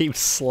gonna keep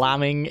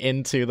slamming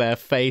into their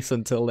face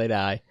until they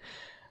die.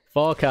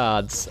 4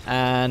 cards,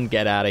 and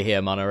get out of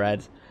here, Mono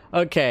Red.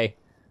 Okay.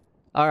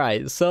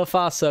 Alright, so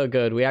far so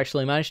good. We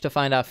actually managed to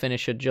find our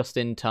finisher just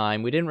in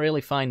time. We didn't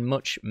really find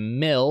much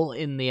mill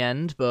in the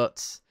end,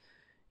 but,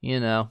 you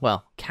know,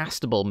 well,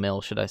 castable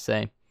mill, should I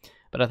say.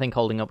 But I think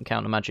holding up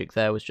counter magic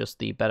there was just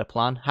the better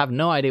plan. Have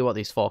no idea what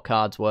these 4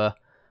 cards were.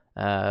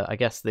 I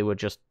guess they were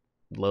just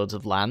loads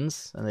of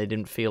lands, and they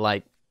didn't feel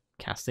like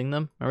casting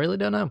them. I really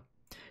don't know.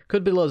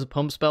 Could be loads of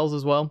pump spells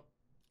as well.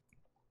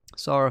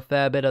 Saw a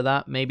fair bit of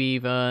that. Maybe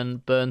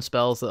even burn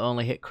spells that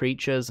only hit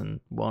creatures and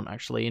won't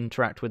actually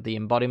interact with the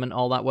embodiment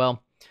all that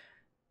well.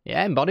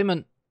 Yeah,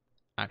 embodiment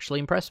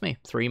actually impressed me.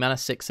 3 mana,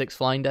 6/6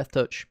 flying death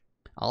touch.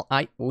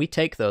 We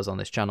take those on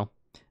this channel.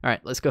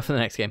 Alright, let's go for the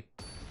next game.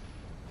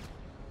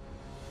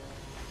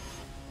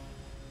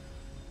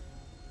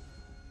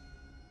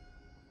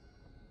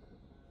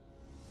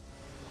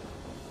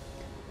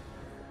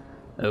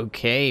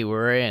 Okay,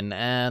 we're in,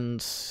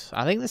 and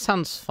I think this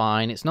hand's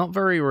fine. It's not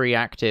very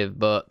reactive,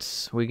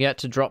 but we get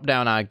to drop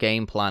down our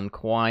game plan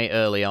quite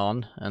early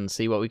on and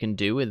see what we can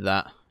do with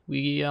that.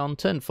 We, on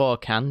turn 4,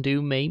 can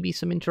do maybe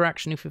some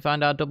interaction if we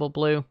find our double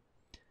blue.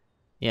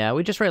 Yeah,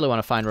 we just really want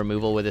to find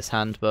removal with this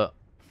hand, but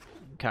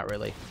can't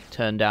really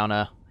turn down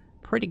a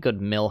pretty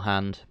good mill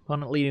hand.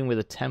 Opponent leading with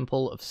a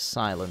Temple of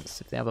Silence.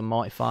 If they have a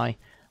Mortify,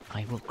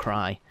 I will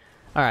cry.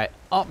 Alright,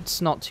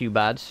 Opt's not too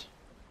bad.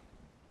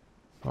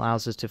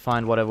 Allows us to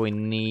find whatever we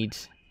need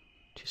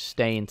to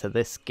stay into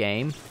this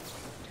game.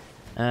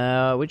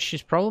 Which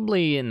is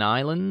probably an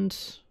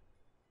island.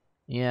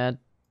 Yeah,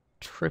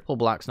 triple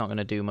black's not going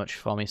to do much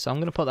for me, so I'm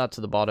going to put that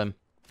to the bottom.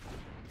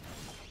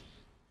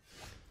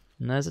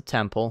 And there's a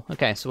temple.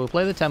 Okay, so we'll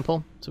play the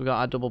temple. So we've got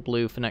our double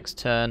blue for next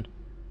turn.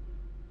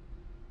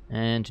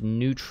 And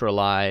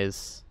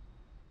neutralize.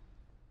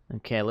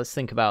 Okay, let's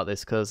think about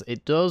this, because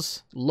it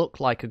does look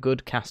like a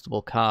good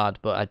castable card,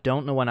 but I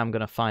don't know when I'm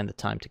going to find the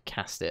time to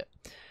cast it.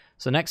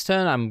 So next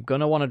turn, I'm going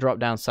to want to drop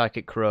down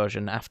Psychic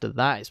Corrosion. After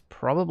that, it's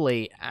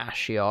probably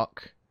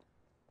Ashiok.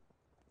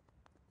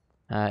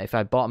 If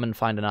I bottom and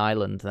find an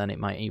island, then it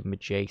might even be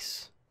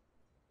Jace.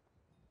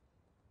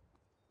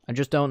 I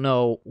just don't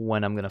know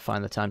when I'm going to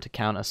find the time to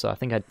counter, so I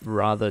think I'd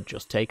rather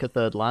just take a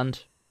third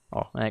land,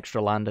 or an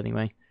extra land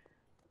anyway,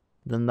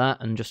 than that,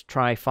 and just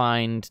try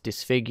find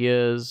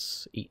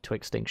Disfigures, Eat to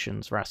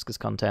Extinctions, Vraska's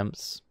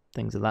Contempts,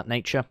 things of that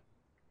nature.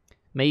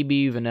 Maybe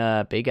even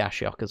a big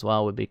Ashiok as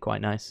well would be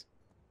quite nice.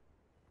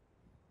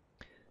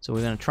 So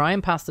we're going to try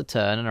and pass the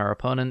turn, and our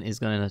opponent is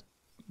going to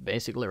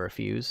basically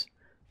refuse,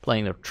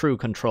 playing the true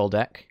control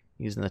deck,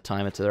 using the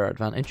timer to their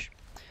advantage.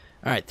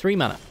 Alright, 3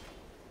 mana.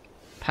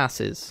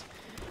 Passes.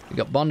 We've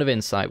got Bond of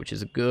Insight, which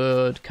is a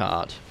good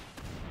card.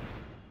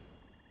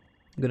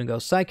 I'm going to go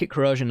Psychic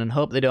Corrosion and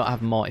hope they don't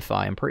have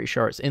Mortify. I'm pretty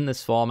sure it's in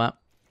this format.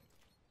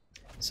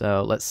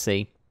 So let's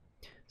see.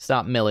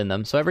 Start milling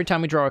them. So every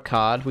time we draw a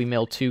card, we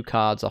mill 2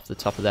 cards off the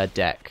top of their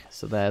deck.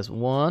 So there's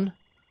one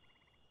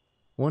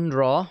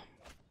draw.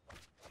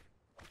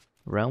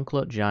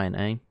 Realmclut Giant,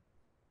 eh?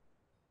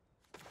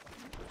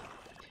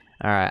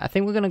 Alright, I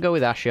think we're going to go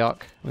with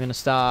Ashiok. We're going to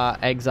start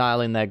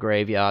exiling their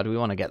graveyard. We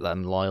want to get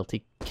them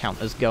loyalty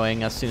counters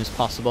going as soon as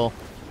possible.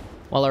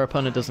 While our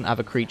opponent doesn't have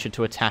a creature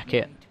to attack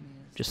it.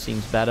 Just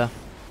seems better.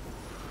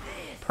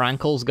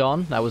 Prankle's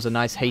gone. That was a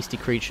nice hasty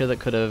creature that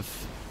could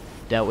have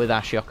dealt with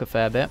Ashiok a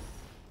fair bit.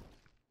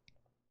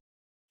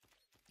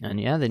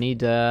 And yeah, they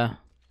need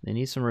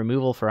some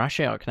removal for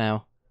Ashiok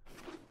now.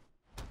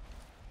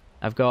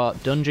 I've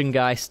got Dungeon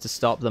Geist to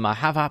stop them. I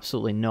have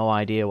absolutely no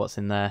idea what's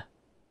in their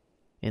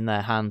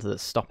hand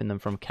that's stopping them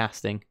from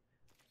casting.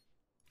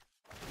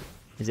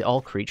 Is it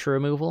all creature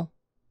removal?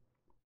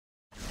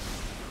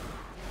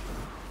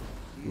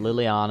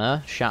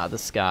 Liliana, Shatter the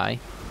Sky.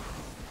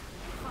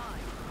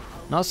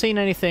 Not seeing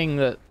anything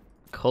that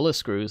color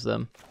screws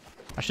them.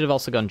 I should have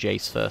also gone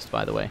Jace first,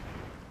 by the way.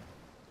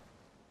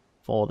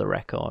 For the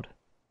record.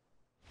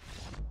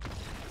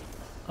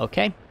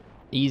 Okay.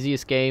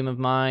 Easiest game of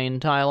my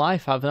entire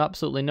life. I have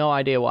absolutely no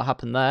idea what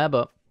happened there,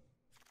 but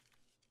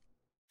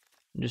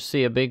just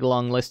see a big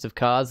long list of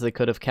cards they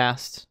could have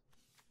cast.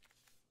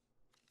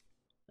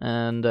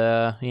 And,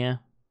 yeah.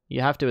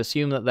 You have to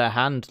assume that their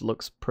hand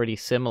looks pretty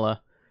similar.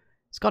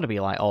 It's got to be,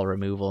 like, all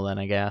removal then,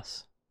 I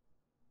guess.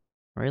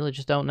 I really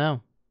just don't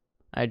know.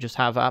 I just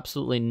have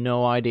absolutely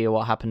no idea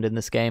what happened in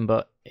this game,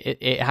 but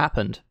it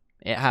happened.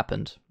 It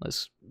happened.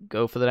 Let's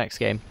go for the next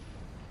game.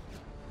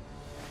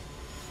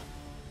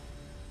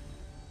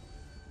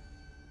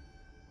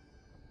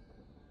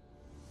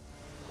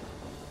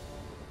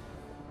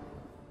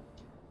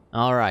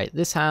 Alright,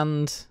 this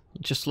hand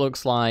just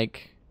looks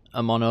like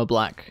a mono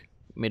black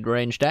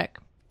mid-range deck.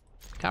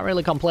 Can't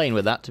really complain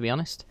with that, to be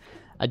honest.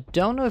 I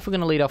don't know if we're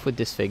going to lead off with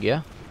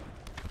Disfigure.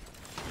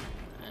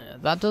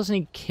 That does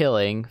need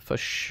killing, for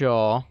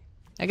sure.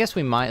 I guess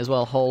we might as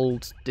well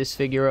hold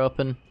Disfigure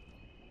open.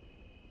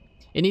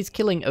 It needs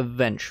killing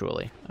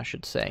eventually, I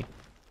should say.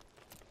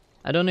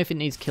 I don't know if it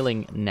needs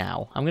killing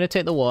now. I'm going to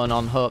take the 1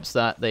 on hopes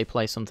that they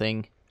play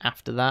something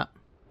after that.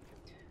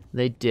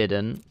 They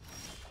didn't.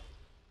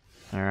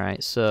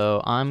 Alright,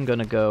 so I'm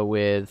gonna go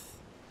with...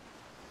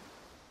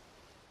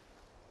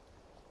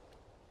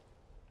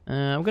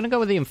 I'm gonna go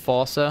with the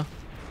Enforcer.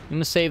 I'm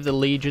gonna save the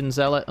Legion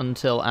Zealot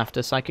until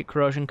after Psychic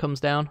Corrosion comes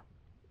down.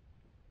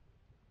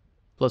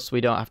 Plus,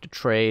 we don't have to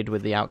trade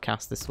with the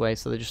Outcast this way,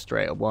 so they just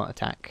straight up won't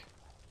attack.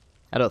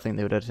 I don't think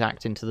they would have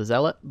attacked into the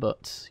Zealot,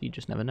 but you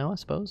just never know, I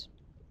suppose.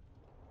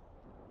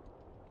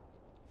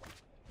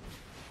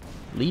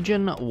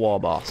 Legion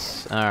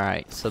Warboss.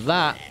 Alright, so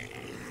that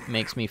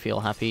makes me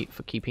feel happy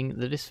for keeping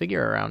the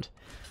Disfigure around.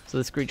 So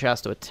this creature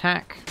has to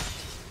attack.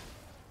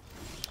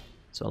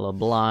 So I'll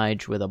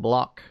oblige with a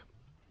block.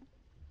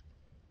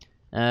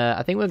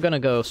 I think we're going to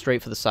go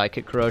straight for the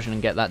Psychic Corrosion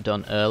and get that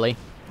done early.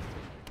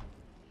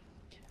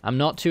 I'm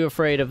not too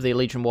afraid of the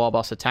Legion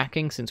Warboss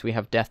attacking, since we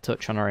have Death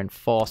Touch on our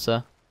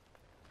Enforcer.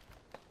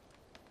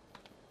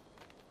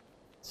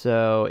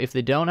 So if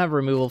they don't have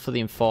removal for the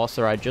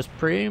Enforcer, I just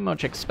pretty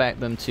much expect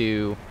them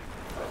to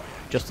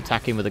just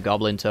attack him with a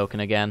Goblin token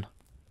again.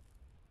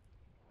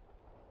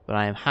 But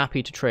I am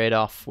happy to trade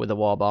off with a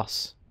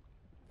Warboss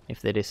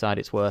if they decide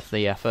it's worth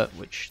the effort,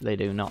 which they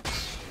do not.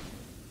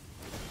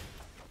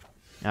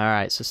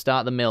 Alright, so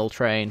start the mill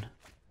train.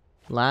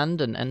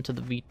 Land and enter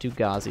the V2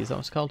 Ghazi. Is that what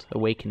it's called?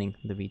 Awakening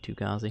the V2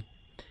 Ghazi.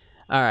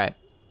 Alright.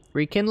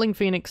 Rekindling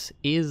Phoenix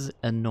is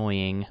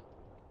annoying.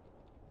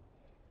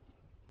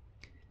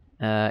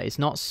 It's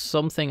not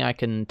something I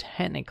can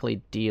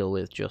technically deal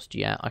with just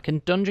yet. I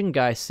can Dungeon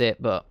Geist it,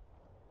 but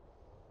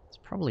it's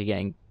probably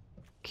getting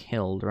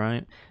killed,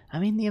 right? I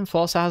mean, the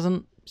Enforcer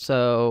hasn't,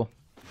 so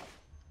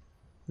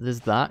there's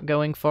that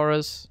going for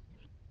us.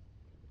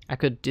 I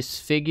could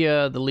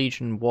disfigure the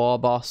Legion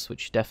Warboss,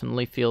 which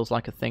definitely feels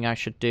like a thing I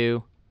should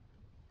do.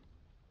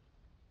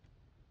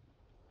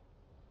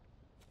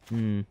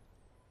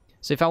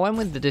 So if I went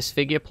with the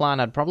disfigure plan,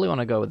 I'd probably want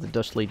to go with the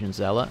Dust Legion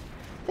Zealot.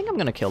 I think I'm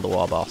going to kill the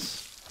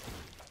Warboss.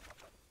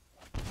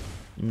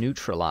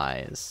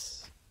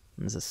 Neutralize.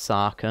 There's a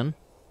Sarkhan.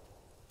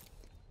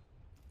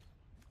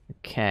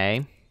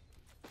 Okay.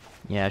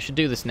 Yeah, I should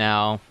do this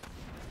now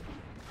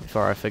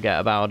before I forget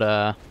about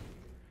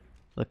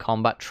the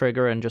combat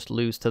trigger and just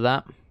lose to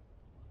that.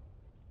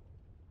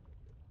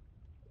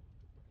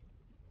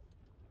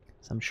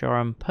 So I'm sure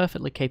I'm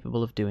perfectly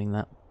capable of doing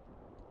that.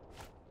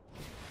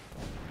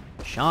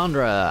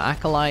 Chandra,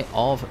 Acolyte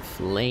of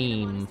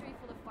Flame.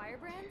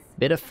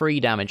 Bit of free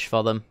damage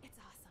for them.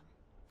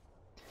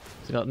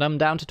 So got them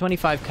down to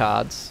 25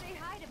 cards.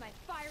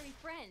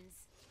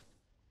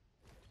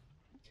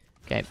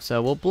 Okay,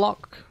 so we'll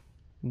block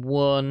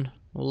one.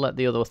 We'll let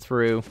the other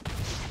through.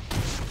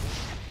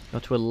 Go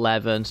to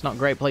 11. It's not a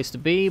great place to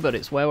be, but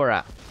it's where we're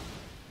at.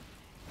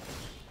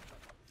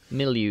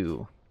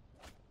 Milieu.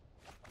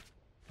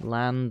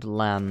 Land.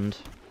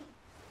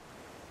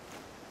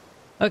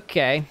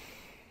 Okay.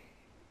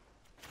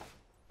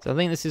 So I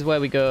think this is where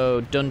we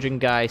go Dungeon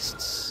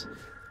Geists,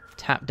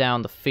 tap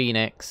down the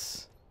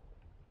Phoenix,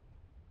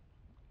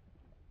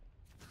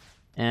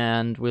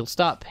 and we'll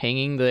start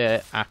pinging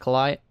the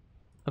Acolyte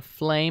of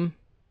Flame.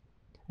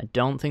 I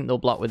don't think they'll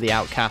block with the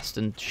Outcast,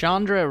 and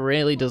Chandra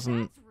really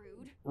doesn't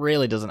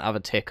have a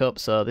tick up,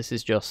 so this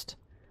is just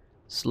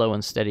slow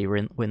and steady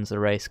wins the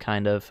race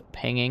kind of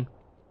pinging.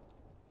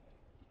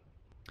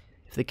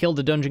 If they kill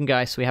the Dungeon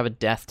Geist, we have a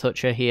Death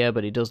Toucher here,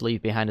 but he does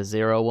leave behind a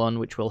 0/1,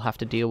 which we'll have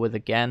to deal with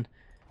again.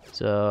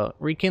 So,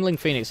 Rekindling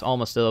Phoenix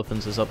almost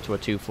opens us up to a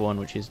 2-for-1,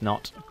 which is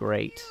not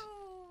great.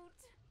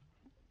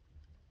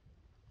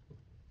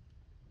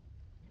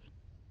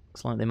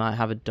 Looks like they might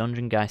have a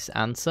Dungeon Geist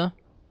answer.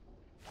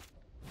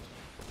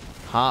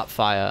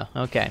 Heartfire,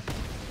 okay.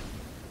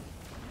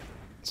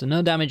 So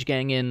no damage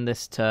getting in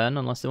this turn,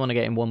 unless they want to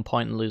get in 1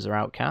 point and lose their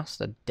Outcast.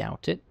 I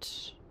doubt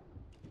it.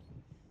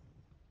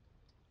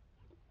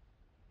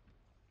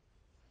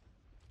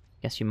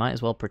 Guess you might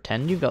as well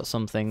pretend you've got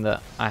something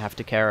that I have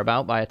to care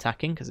about by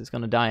attacking, because it's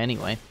going to die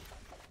anyway.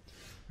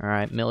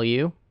 Alright,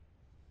 Milieu.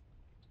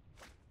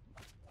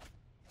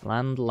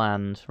 Land.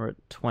 We're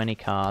at 20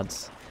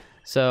 cards.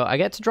 So I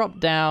get to drop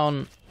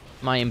down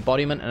my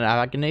Embodiment and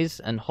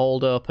Agonies and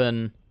hold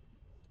open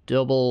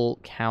double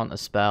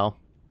Counterspell.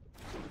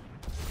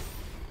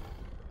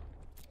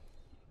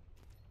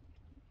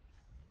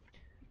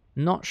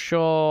 Not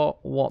sure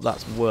what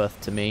that's worth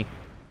to me.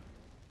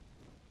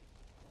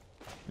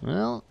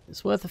 Well,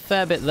 it's worth a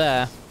fair bit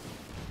there.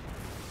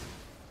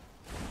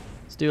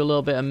 Let's do a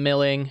little bit of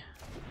milling.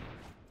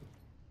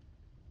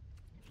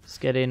 Let's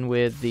get in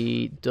with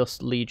the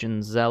Dust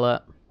Legion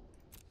Zealot.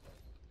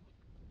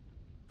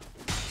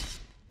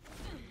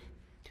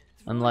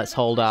 And let's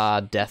hold our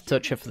Death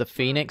Toucher for the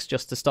Phoenix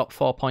just to stop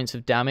 4 points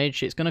of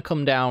damage. It's going to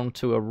come down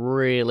to a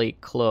really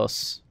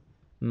close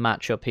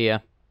matchup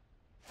here.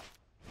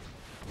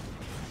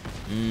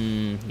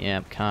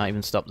 Yeah, can't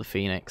even stop the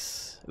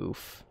Phoenix.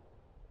 Oof.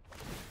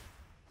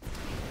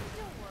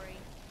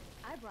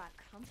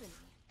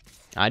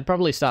 I'd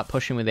probably start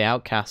pushing with the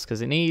Outcast,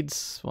 because it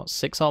needs, what,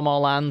 6 or more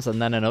lands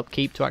and then an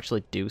upkeep to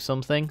actually do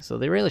something. So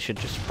they really should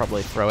just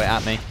probably throw it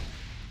at me.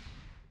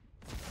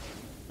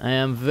 I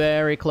am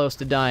very close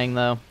to dying,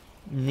 though.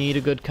 Need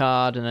a good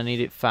card, and I need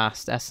it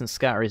fast. Essence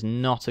Scatter is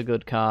not a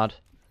good card.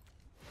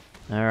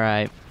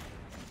 Alright.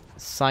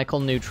 Cycle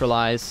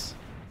Neutralize.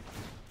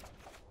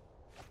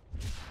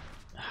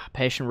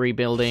 Patient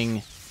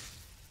Rebuilding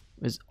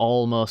is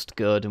almost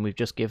good, and we've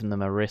just given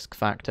them a risk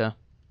factor.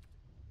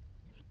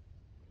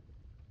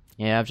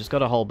 Yeah, I've just got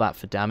to hold back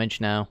for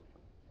damage now.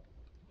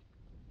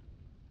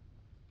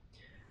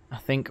 I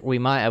think we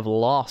might have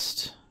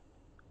lost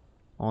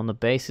on the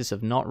basis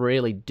of not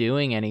really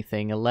doing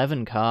anything.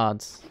 11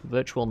 cards.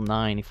 Virtual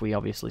 9 if we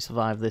obviously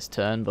survive this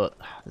turn, but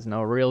there's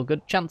no real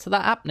good chance of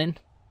that happening.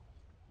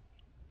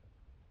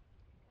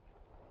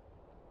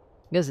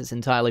 I guess it's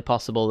entirely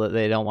possible that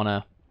they don't want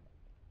to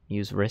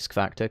use risk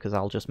factor, because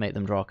I'll just make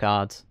them draw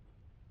cards.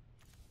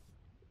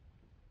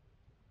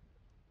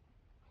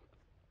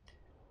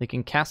 They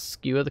can cast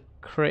Skewer the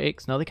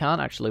Critics. No, they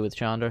can't actually with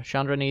Chandra.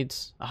 Chandra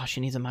needs... Oh,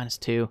 she needs a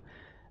 -2.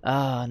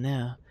 Oh,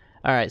 no.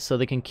 Alright, so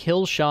they can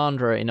kill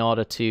Chandra in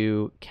order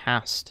to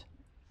cast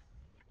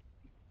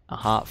a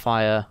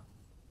Heartfire.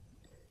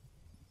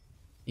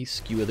 You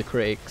Skewer the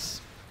Critics.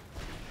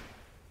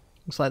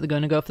 Looks like they're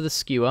going to go for the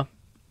Skewer.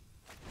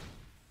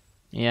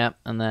 Yeah,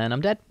 and then I'm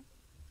dead.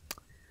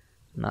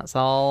 And that's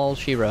all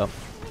she wrote.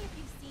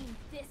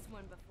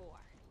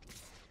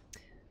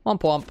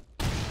 Womp womp.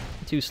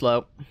 Too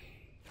slow.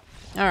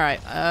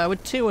 Alright, we're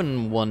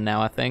 2-1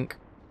 now, I think.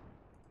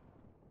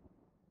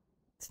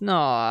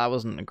 That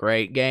wasn't a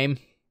great game.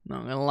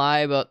 Not gonna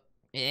lie, but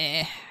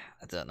I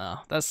don't know.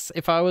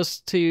 If I was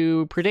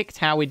to predict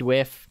how we'd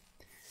whiff,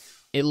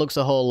 it looks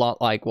a whole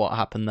lot like what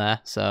happened there.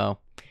 So,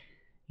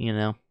 you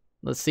know,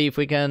 let's see if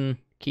we can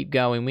keep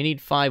going. We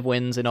need 5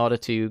 wins in order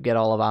to get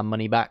all of our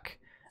money back.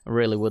 I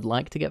really would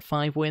like to get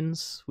 5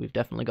 wins. We've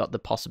definitely got the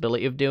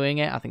possibility of doing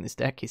it. I think this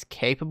deck is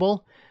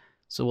capable.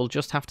 So we'll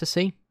just have to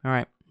see.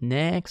 Alright,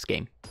 next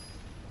game.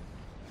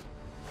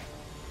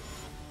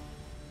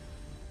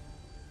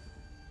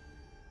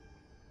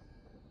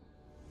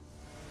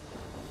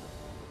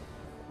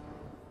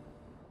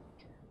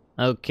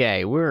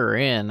 Okay, we're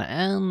in,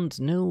 and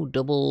no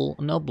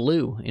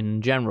blue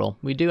in general.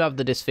 We do have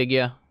the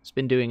Disfigure. It's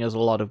been doing us a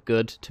lot of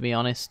good, to be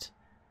honest.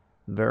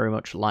 Very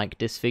much like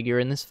Disfigure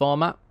in this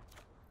format.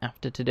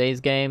 After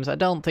today's games, I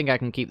don't think I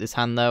can keep this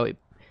hand, though.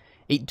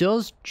 It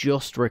does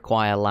just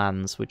require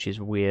lands, which is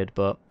weird,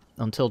 but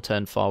until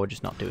turn 4, we're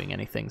just not doing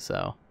anything,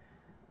 so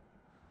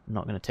I'm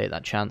not going to take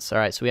that chance.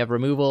 Alright, so we have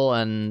removal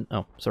and...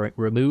 Oh, sorry,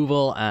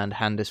 removal and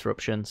hand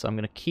disruption, so I'm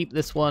going to keep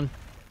this one.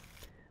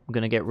 I'm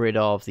going to get rid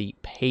of the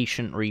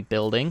Patient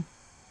Rebuilding.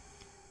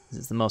 This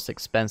is the most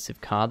expensive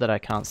card that I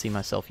can't see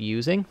myself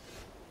using.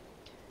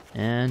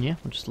 And yeah,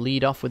 we'll just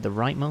lead off with the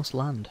rightmost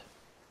land.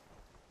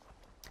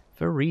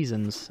 For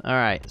reasons.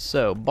 Alright,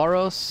 so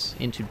Boros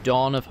into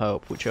Dawn of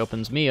Hope, which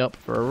opens me up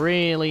for a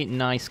really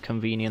nice,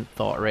 convenient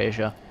Thought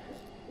Erasure.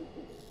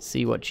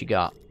 See what you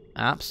got.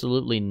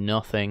 Absolutely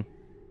nothing.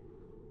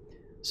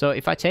 So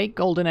if I take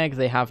Golden Egg,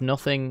 they have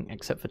nothing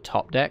except for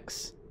top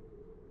decks.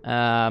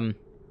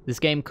 This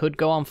game could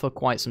go on for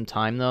quite some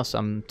time, though, so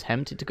I'm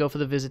tempted to go for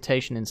the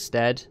Visitation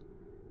instead.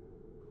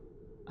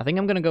 I think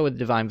I'm going to go with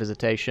Divine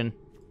Visitation.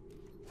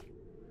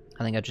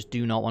 I think I just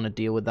do not want to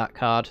deal with that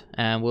card.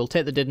 And we'll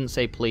take the Didn't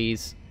Say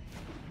Please,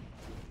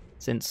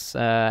 since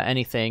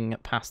anything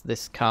past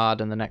this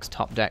card and the next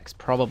top deck's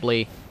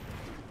probably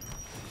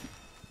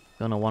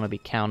going to want to be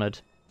countered.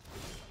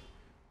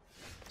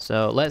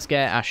 So let's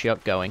get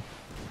Ashiok going.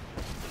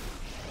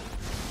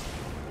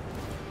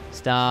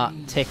 Start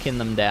ticking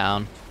them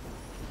down.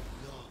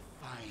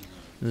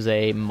 There's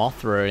a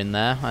Mothra in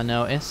there, I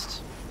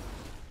noticed.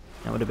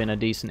 That would have been a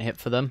decent hit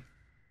for them.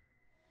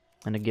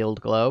 And a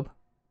Guild Globe.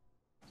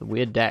 It's a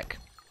weird deck.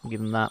 I'll give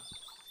them that.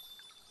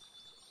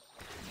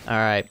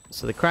 Alright,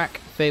 so they crack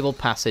Fable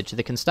Passage.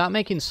 They can start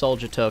making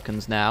soldier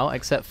tokens now,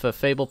 except for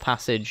Fable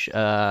Passage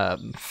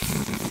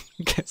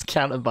gets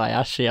countered by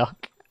Ashiok.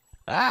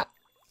 Ah!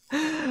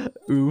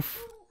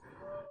 Oof.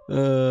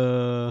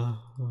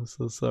 I'm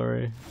so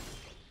sorry.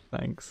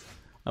 Thanks.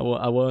 I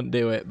won't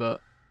do it,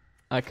 but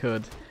I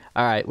could.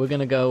 Alright, we're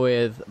going to go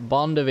with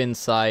Bond of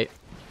Insight.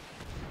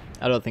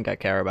 I don't think I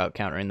care about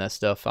countering their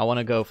stuff. I want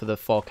to go for the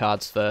 4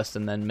 cards first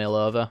and then mill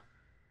over.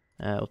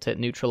 We'll take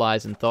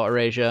Neutralize and Thought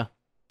Erasure.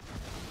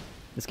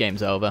 This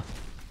game's over.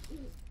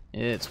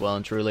 It's well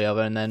and truly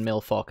over, and then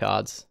mill 4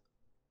 cards.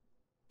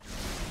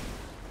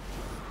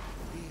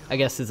 I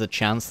guess there's a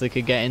chance they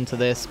could get into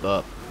this,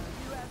 but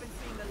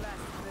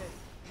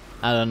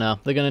I don't know.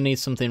 They're going to need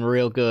something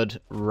real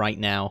good right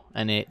now,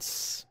 and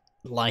it's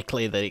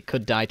likely that it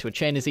could die to a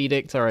Chainer's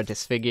Edict or a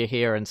Disfigure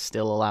here and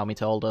still allow me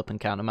to hold up and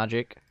counter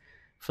magic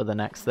for the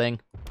next thing.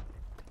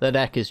 The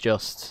deck is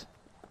just...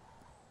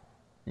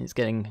 it's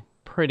getting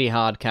pretty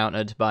hard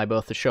countered by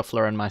both the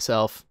Shuffler and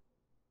myself.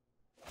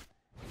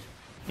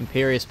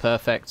 Imperious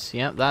Perfect.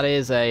 Yep, that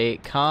is a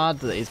card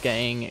that is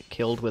getting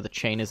killed with a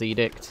Chainer's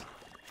Edict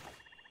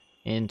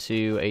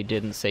into a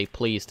Didn't Say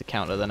Please to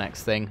counter the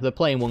next thing. They're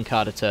playing 1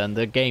 card a turn.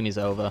 The game is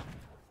over.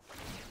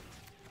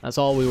 That's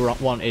all we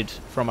wanted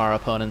from our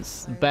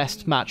opponents. The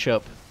best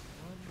matchup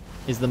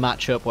is the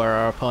matchup where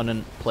our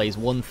opponent plays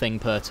 1 thing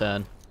per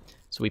turn.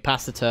 So we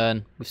pass the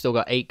turn. We've still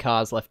got 8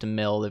 cards left to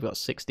mill. They've got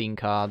 16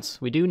 cards.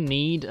 We do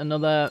need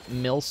another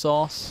mill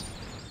source,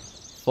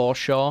 for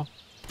sure.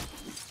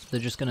 They're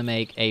just going to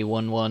make a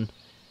 1/1,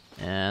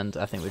 and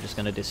I think we're just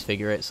going to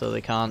disfigure it so they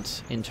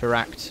can't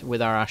interact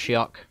with our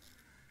Ashiok.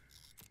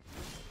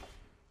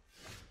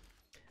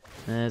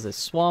 There's a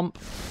swamp.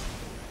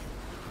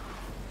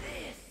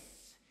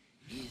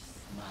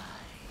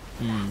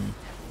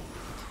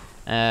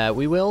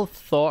 We will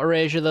Thought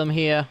Erasure them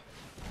here.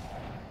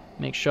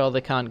 Make sure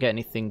they can't get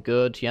anything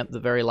good. Yep, the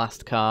very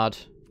last card.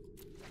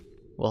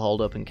 We'll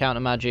hold up and counter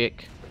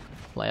magic.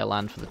 Play a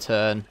land for the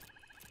turn.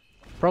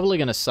 Probably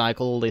going to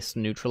cycle this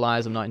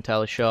Neutralize, I'm not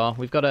entirely sure.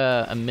 We've got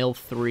a mill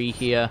 3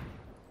 here.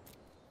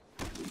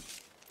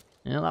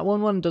 Yeah, that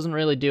 1/1 doesn't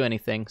really do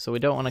anything, so we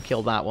don't want to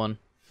kill that one.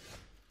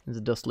 There's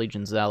a Dust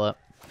Legion Zealot.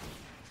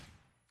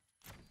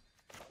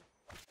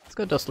 Let's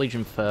go Dust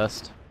Legion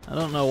first. I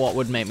don't know what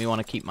would make me want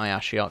to keep my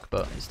Ashiok,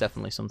 but it's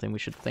definitely something we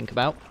should think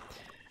about.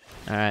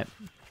 Alright.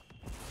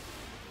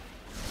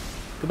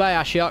 Goodbye,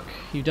 Ashiok.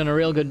 You've done a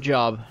real good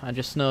job. I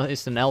just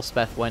noticed an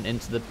Elspeth went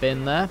into the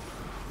bin there.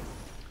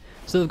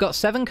 So they've got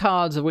 7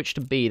 cards of which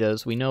to beat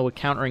us. We know we're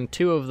countering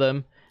 2 of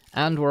them,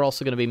 and we're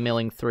also going to be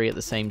milling 3 at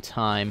the same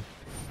time.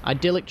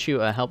 Idyllic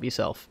Tutor, help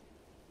yourself.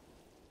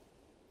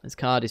 This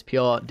card is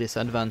pure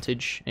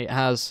disadvantage. It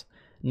has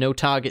no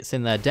targets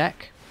in their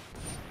deck,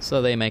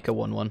 so they make a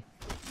 1/1.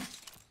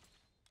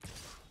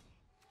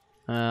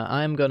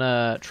 I'm going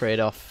to trade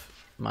off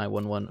my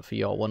 1/1 for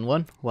your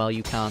 1/1. Well,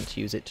 you can't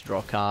use it to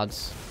draw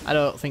cards. I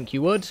don't think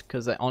you would,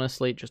 because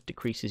honestly it just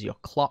decreases your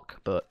clock,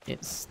 but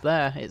it's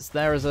there. It's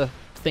there as a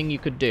thing you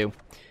could do.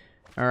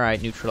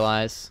 Alright,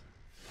 Neutralize.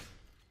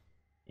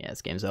 Yeah,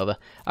 this game's over.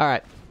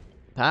 Alright,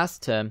 pass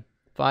turn.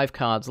 5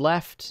 cards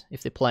left.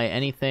 If they play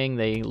anything,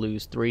 they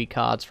lose 3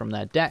 cards from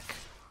their deck.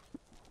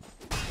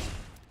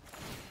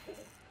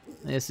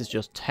 This is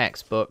just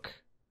textbook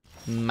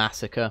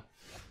massacre.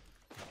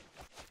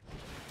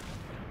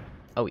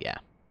 Oh yeah.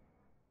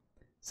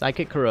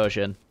 Psychic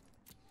Corrosion.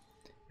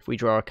 If we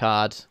draw a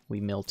card, we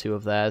mill 2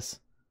 of theirs.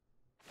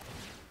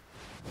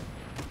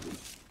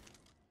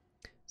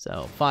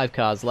 So, 5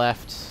 cards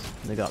left.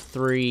 They got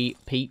 3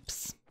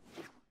 peeps.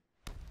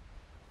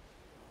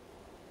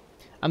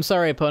 I'm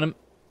sorry, opponent.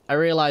 I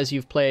realize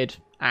you've played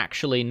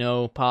actually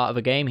no part of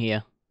a game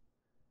here.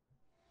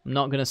 I'm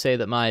not going to say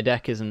that my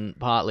deck isn't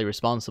partly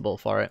responsible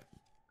for it,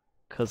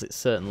 because it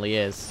certainly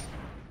is.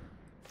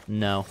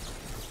 No.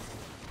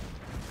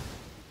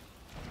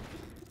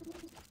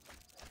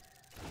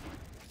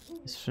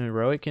 It's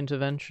Heroic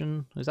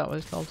Intervention? Is that what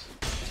it's called?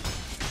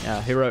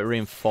 Yeah, Heroic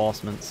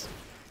Reinforcements.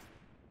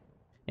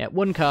 Yeah,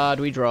 1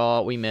 card, we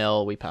draw, we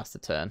mill, we pass the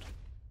turn.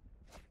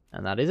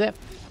 And that is it.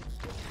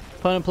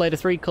 Opponent played a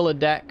 3-colored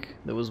deck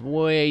that was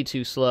way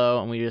too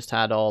slow, and we just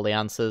had all the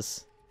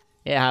answers.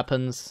 It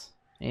happens.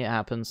 It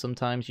happens.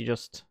 Sometimes you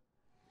just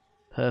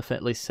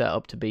perfectly set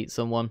up to beat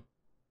someone.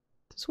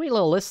 It's a sweet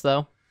little list,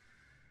 though.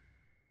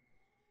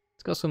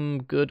 It's got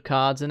some good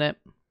cards in it.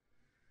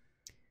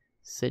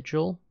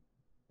 Sigil.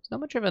 There's not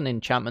much of an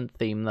enchantment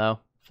theme, though,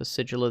 for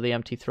Sigil of the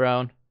Empty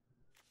Throne.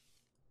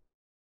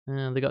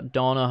 They got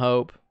Dawn of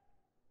Hope.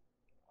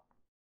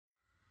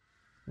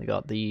 They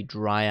got the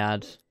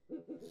Dryad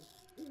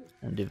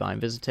and Divine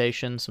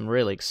Visitation. Some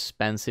really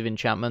expensive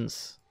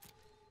enchantments.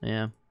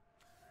 Yeah.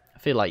 I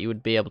feel like you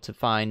would be able to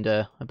find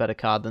a better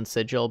card than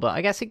Sigil, but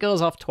I guess it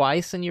goes off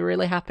twice and you're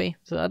really happy.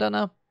 So I don't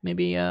know.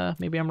 Maybe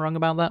I'm wrong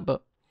about that,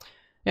 but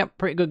yeah,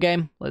 pretty good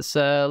game. Let's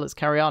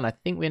carry on. I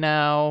think we're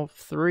now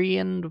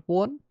 3-1.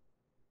 3-1?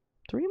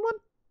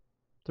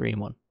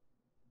 3-1.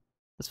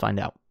 Let's find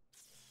out.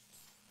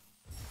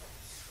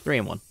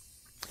 3-1.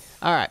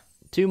 All right.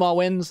 2 more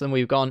wins and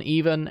we've gone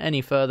even.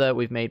 Any further,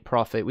 we've made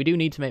profit. We do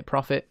need to make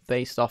profit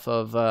based off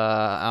of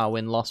our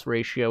win-loss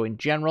ratio in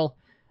general.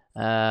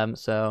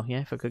 So,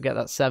 yeah, if I could get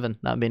that 7,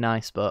 that'd be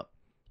nice. But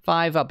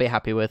 5, I'd be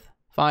happy with.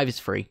 5 is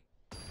free.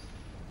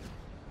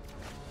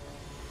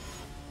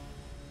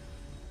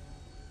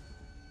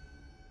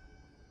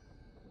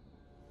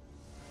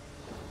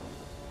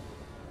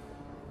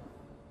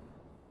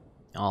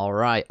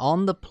 Alright,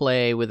 on the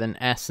play with an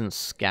Essence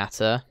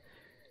Scatter.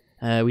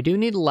 We do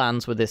need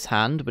lands with this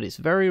hand, but it's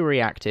very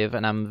reactive,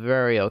 and I'm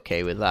very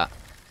okay with that.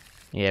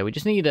 Yeah, we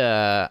just need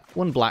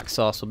 1 black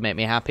source would make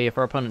me happy. If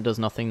our opponent does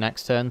nothing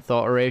next turn,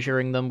 Thought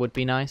Erasuring them would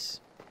be nice.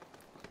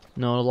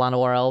 No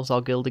Llanowar Elves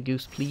or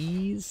Gildagoose,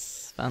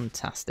 please.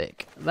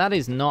 Fantastic. That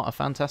is not a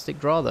fantastic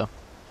draw, though.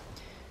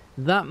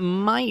 That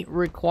might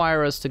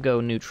require us to go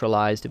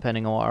Neutralize,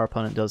 depending on what our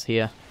opponent does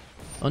here.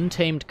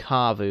 Untamed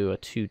Karvu, a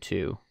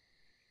 2/2.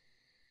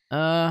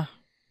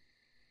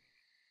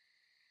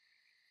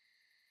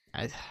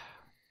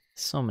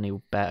 So many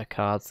better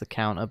cards to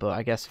counter, but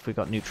I guess if we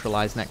got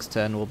Neutralized next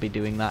turn, we'll be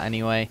doing that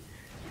anyway.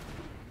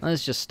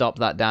 Let's just stop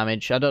that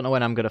damage. I don't know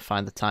when I'm going to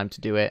find the time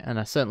to do it, and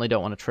I certainly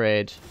don't want to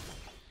trade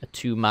a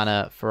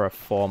 2-mana for a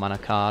 4-mana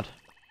card.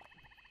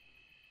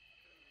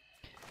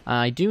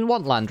 I do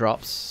want land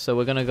drops, so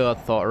we're going to go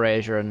Thought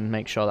Erasure and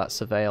make sure that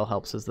Surveil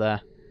helps us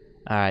there.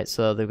 Alright,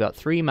 so they've got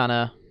 3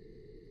 mana.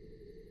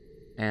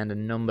 And a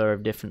number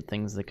of different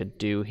things they could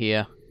do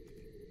here.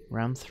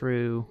 Ram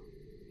through,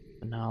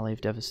 Finale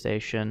of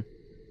Devastation.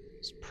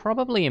 It's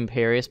probably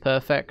Imperious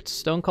Perfect.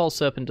 Stonecold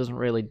Serpent doesn't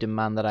really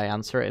demand that I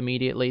answer it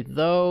immediately,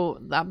 though,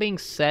 that being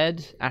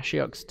said,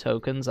 Ashiok's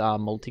tokens are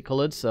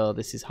multicolored, so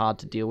this is hard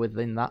to deal with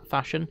in that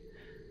fashion.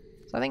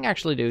 So I think I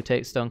actually do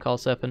take Stonecold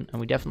Serpent,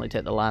 and we definitely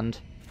take the land.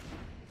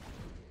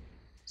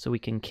 So we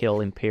can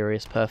kill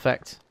Imperious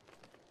Perfect.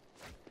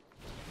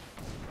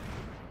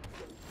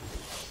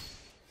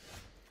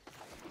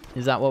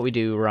 Is that what we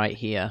do right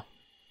here?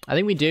 I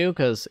think we do,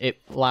 because it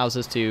allows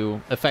us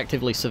to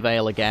effectively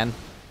surveil again.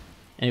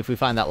 And if we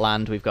find that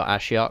land, we've got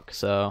Ashiok,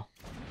 so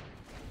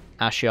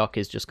Ashiok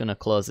is just going to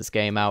close this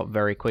game out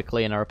very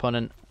quickly, and our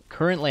opponent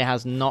currently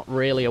has not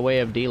really a way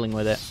of dealing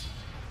with it.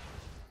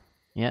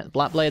 Yeah,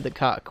 Black Blade that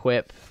can't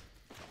equip,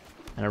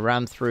 and a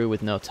ram through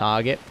with no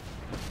target.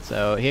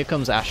 So here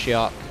comes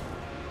Ashiok.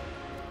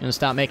 I'm going to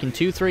start making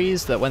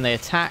 2/3s that when they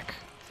attack,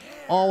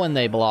 or when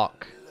they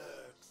block,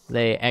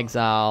 they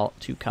exile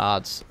 2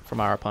 cards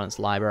from our opponent's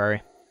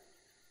library.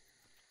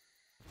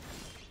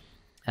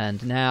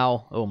 And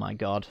now, oh my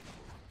god.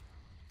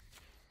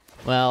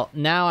 Well,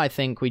 now I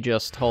think we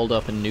just hold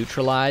up and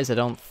neutralize. I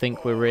don't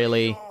think we're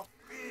really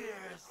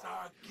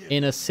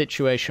in a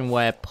situation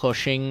where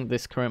pushing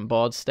this current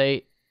board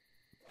state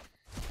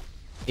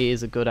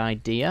is a good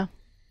idea.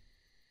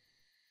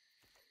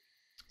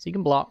 So you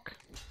can block.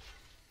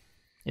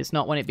 It's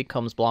not when it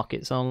becomes blocked,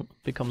 it's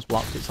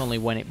only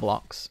when it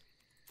blocks.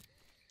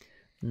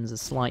 And there's a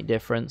slight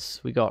difference.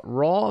 We got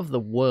Roar of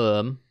the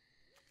Worm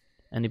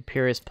and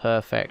Imperious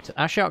Perfect.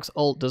 Ashiok's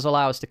ult does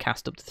allow us to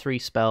cast up to 3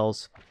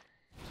 spells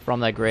from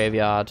their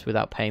graveyard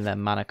without paying their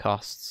mana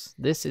costs.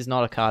 This is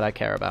not a card I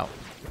care about.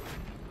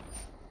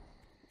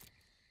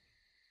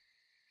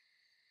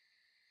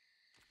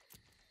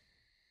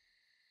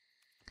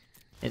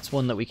 It's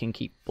one that we can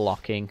keep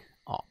blocking.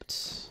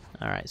 Opt.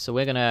 Alright, so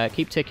we're going to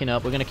keep ticking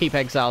up. We're going to keep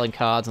exiling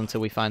cards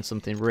until we find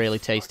something really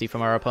tasty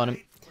from our opponent.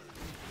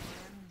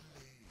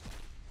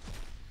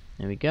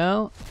 There we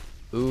go.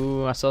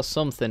 Ooh, I saw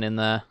something in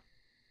there.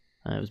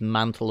 And it was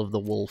Mantle of the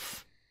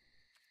Wolf.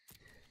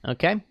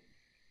 Okay.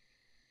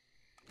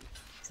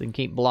 So we can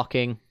keep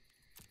blocking.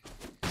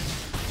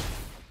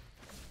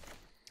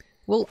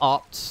 We'll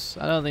opt.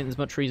 I don't think there's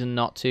much reason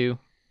not to.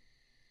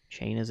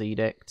 Chainer's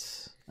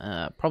Edict.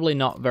 Probably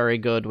not very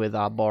good with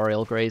our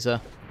Boreal Grazer.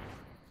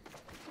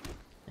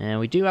 And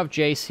we do have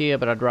Jace here,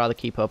 but I'd rather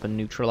keep up and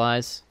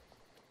neutralize.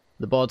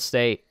 The board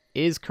state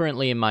is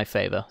currently in my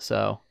favor,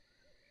 so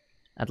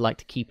I'd like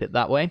to keep it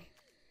that way.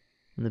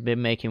 And they've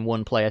been making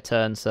 1 play a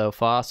turn so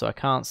far, so I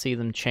can't see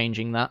them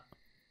changing that.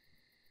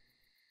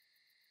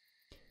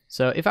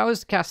 So if I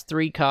was to cast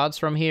 3 cards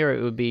from here,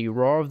 it would be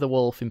Roar of the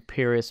Wolf,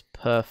 Imperious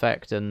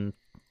Perfect, and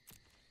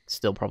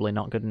still probably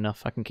not good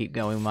enough. I can keep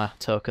going with my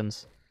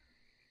tokens.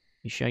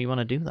 You sure you want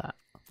to do that?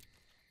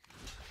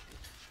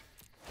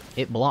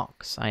 It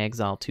blocks. I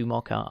exile 2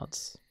 more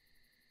cards.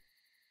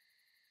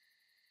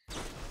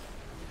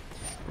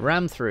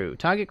 Ram through.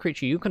 Target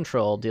creature you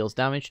control deals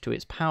damage to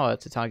its power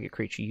to target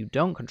creature you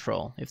don't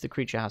control. If the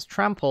creature has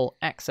trample,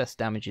 excess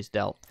damage is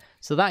dealt.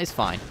 So that is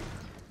fine.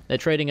 They're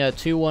trading a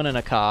 2/1 and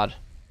a card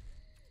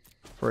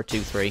for a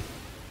 2/3.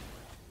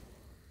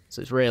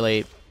 So it's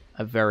really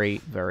a very,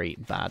 very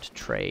bad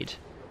trade.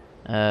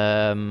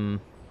 I don't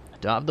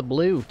have the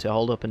blue to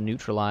hold up and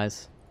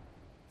neutralize.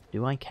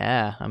 Do I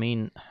care? I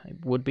mean,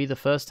 it would be the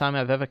first time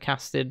I've ever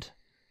casted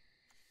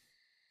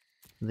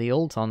the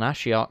ult on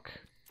Ashiok.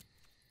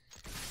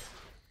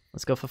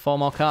 Let's go for 4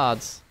 more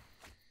cards.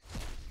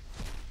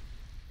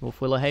 Wolf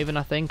Willowhaven,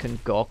 I think,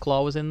 and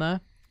Goreclaw was in there.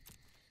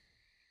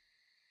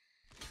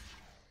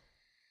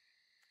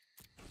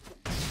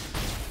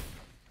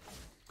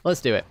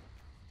 Let's do it.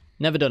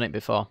 Never done it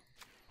before.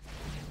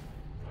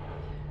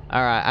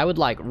 Alright, I would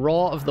like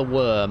Roar of the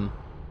Worm.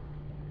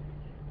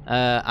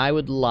 I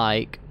would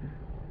like...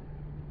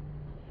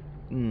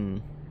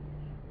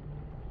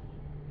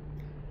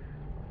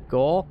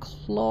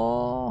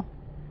 Goreclaw?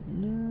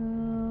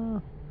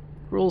 No.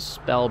 Cruel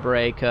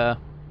Spellbreaker.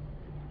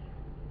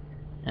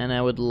 And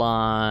I would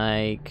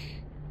like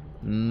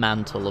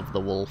Mantle of the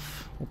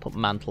Wolf. We'll put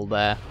Mantle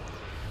there.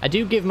 I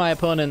do give my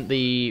opponent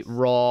the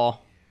Roar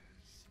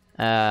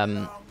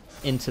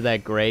into their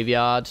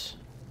graveyard,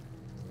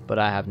 but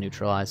I have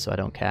neutralized, so I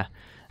don't care.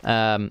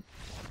 And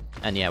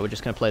yeah, we're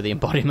just going to play the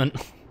Embodiment.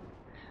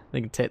 They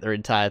can take their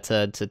entire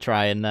turn to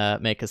try and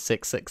make a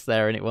 6/6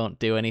 there, and it won't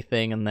do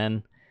anything. And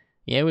then,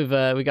 yeah, we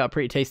got a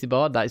pretty tasty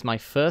board. That is my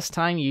first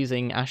time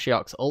using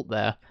Ashiok's ult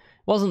there.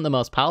 Wasn't the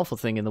most powerful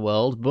thing in the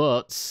world,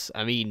 but,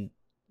 I mean,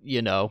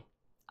 you know,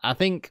 I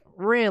think,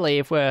 really,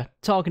 if we're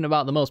talking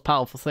about the most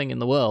powerful thing in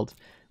the world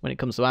when it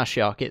comes to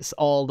Ashiok, it's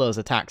all those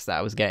attacks that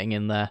I was getting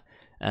in there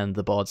and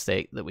the board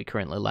state that we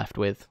currently left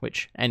with,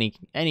 which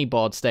any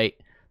board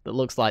state that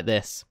looks like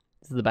this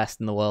is the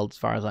best in the world as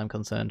far as I'm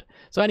concerned.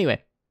 So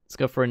anyway, let's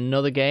go for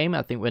another game.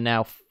 I think we're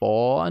now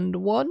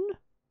 4-1.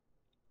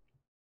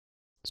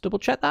 Let's double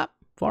check that.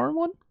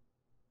 4-1.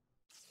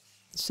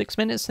 6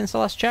 minutes since I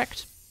last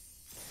checked.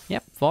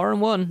 Yep,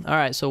 4-1. All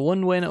right, so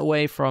 1 win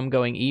away from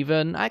going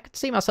even. I could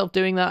see myself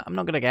doing that. I'm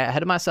not going to get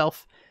ahead of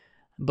myself.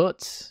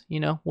 But,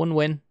 you know, 1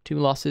 win, 2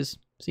 losses.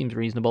 Seems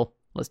reasonable.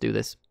 Let's do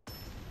this.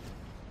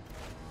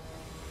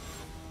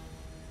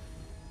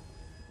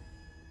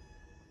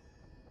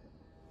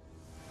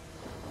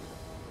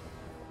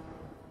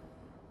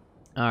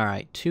 All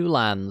right, 2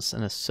 lands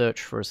and a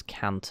search for his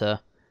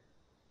canter.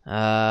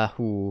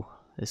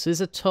 This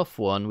is a tough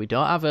one. We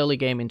don't have early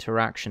game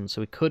interaction,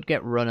 so we could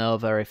get run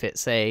over if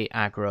it's a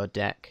aggro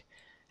deck.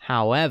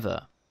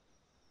 However,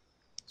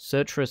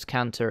 search for his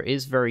canter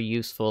is very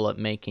useful at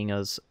making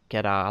us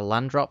get our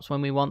land drops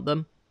when we want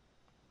them.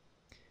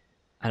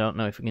 I don't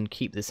know if we can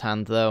keep this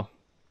hand, though.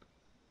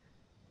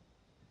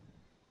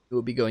 It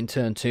would be going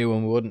turn 2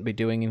 and we wouldn't be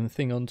doing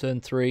anything on turn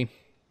 3.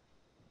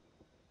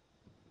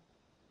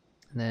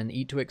 And then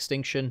Eat to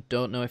Extinction.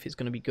 Don't know if it's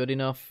going to be good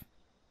enough.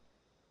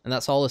 And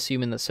that's all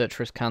assuming that Search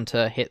for His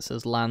Canter hits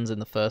as lands in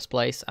the first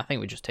place. I think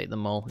we just take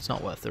them all. It's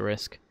not worth the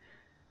risk.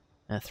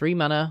 3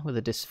 mana with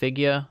a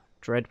Disfigure,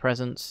 Dread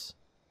Presence.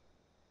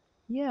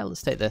 Yeah,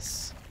 let's take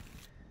this.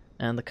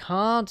 And the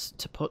card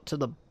to put to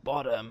the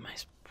bottom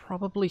is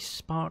probably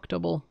Spark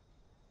Double.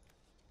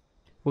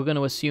 We're going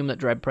to assume that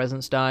Dread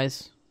Presence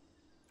dies.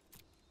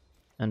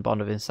 And Bond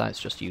of Insight's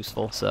just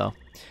useful, so...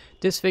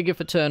 Disfigure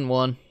for turn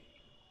 1.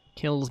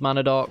 Kills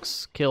Mana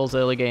Docs, kills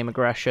early game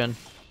aggression.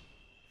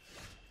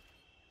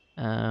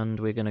 And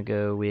we're going to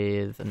go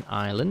with an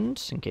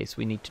island, in case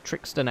we need to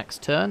Trickster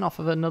next turn off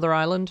of another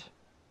island.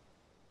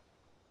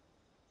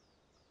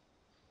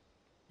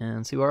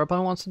 And see what our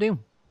opponent wants to do.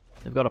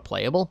 They've got a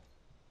playable.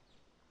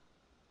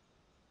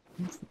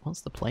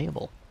 What's the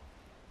playable?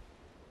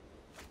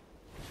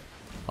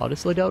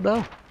 Honestly don't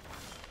know.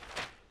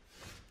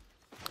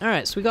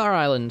 Alright, so we got our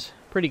island.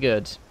 Pretty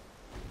good.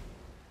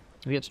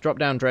 We get to drop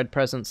down Dread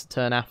Presence the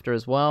turn after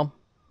as well.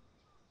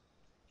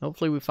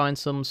 Hopefully we find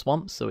some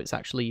swamps, so it's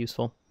actually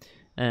useful.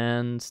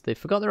 And they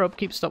forgot their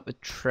upkeep stop with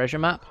Treasure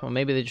Map, or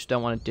maybe they just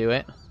don't want to do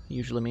it.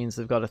 Usually means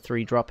they've got a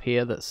 3-drop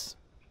here that's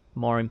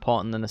more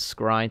important than a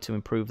Scry to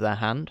improve their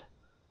hand.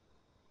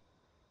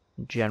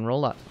 In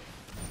general, that...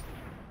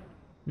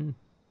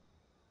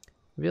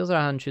 Reveals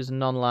our hand, choose a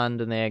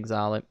non-land, and they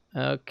exile it.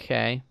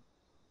 Okay.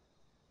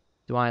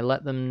 Do I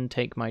let them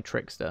take my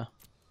Trickster?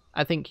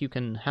 I think you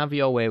can have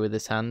your way with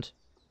this hand.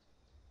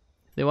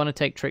 If they want to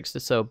take Trickster,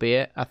 so be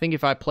it. I think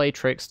if I play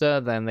Trickster,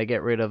 then they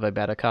get rid of a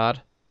better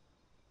card.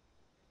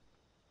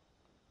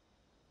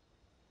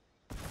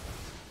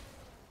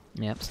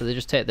 Yep, so they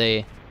just take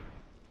the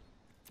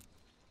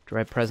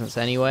Dread Presence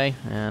anyway,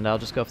 and I'll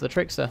just go for the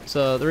Trickster.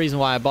 So the reason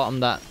why I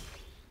bottomed that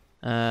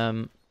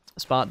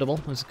Spark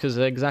Double was because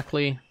of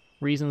exactly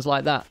reasons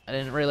like that. I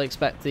didn't really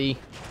expect the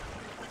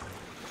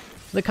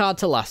card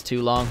to last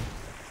too long.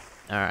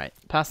 Alright,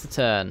 pass the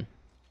turn.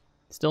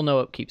 Still no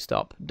upkeep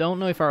stop. Don't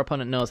know if our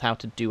opponent knows how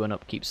to do an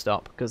upkeep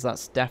stop, because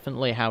that's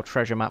definitely how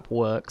Treasure Map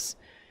works,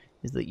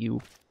 is that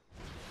you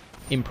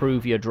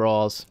improve your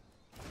draws.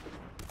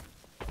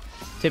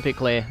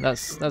 Typically,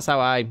 that's how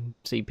I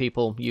see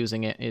people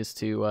using it, is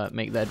to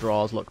make their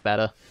draws look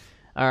better.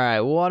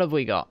 Alright, what have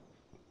we got?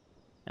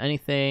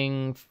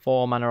 Anything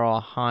 4 mana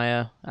or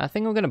higher? I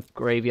think I'm going to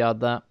graveyard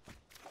that.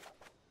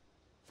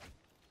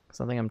 Because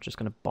I think I'm just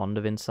going to Bond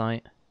of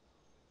Insight.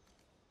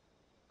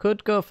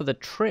 Could go for the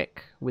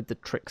trick with the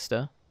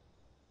Trickster.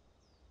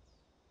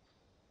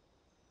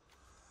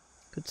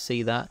 Could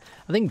see that.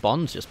 I think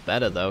Bond's just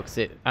better, though, because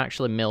it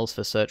actually mills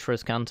for Search for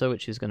His Canter,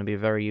 which is going to be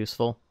very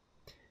useful.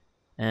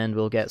 And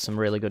we'll get some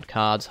really good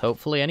cards,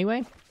 hopefully,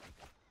 anyway.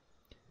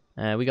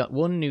 We got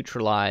 1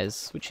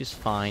 Neutralize, which is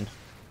fine.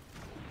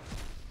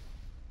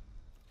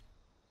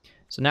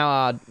 So now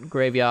our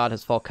graveyard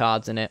has 4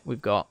 cards in it. We've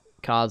got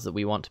cards that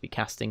we want to be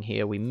casting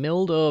here. We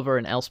milled over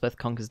an Elspeth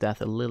Conquers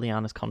Death, a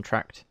Liliana's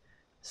Contract,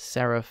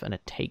 Seraph, and a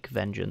Take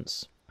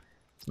Vengeance.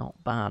 It's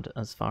not bad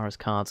as far as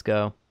cards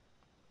go.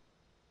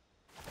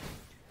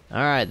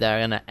 Alright, they're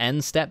going to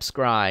end step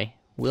Scry.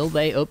 Will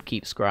they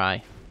upkeep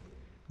Scry?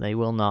 They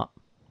will not.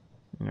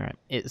 Alright,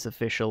 it's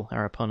official.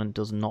 Our opponent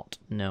does not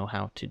know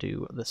how to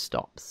do the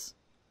stops.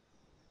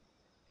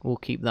 We'll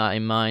keep that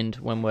in mind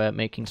when we're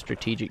making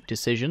strategic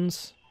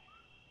decisions.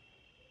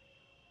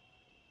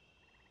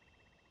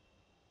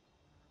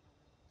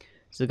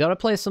 So they've got to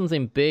play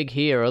something big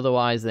here,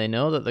 otherwise they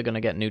know that they're going to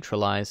get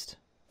neutralized.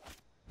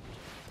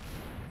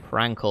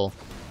 Prankle.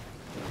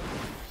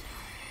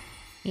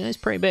 Yeah, it's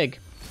pretty big.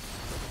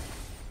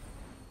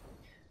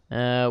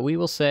 We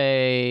will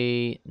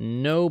say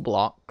no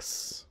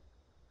blocks.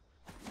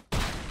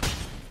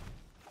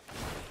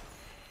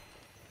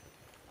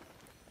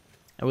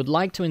 I would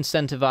like to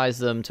incentivize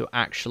them to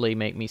actually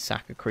make me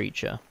sack a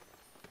creature.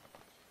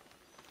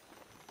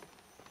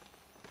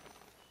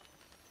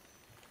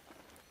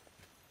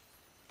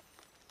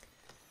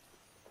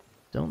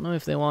 Don't know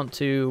if they want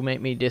to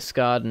make me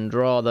discard and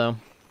draw, though.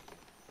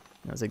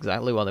 That's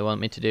exactly what they want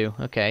me to do.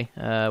 Okay,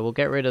 we'll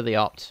get rid of the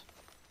opt.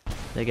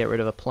 They get rid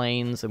of a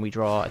plains, and we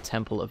draw a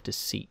Temple of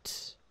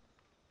Deceit.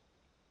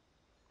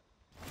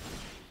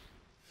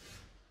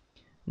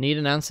 Need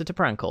an answer to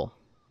Prankle.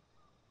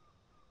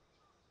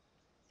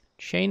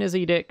 Chainer's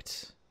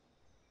Edict,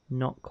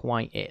 not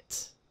quite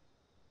it.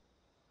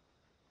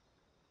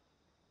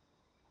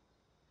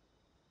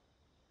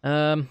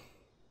 It's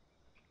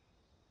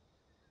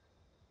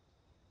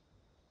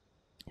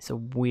a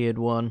weird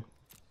one.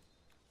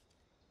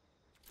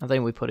 I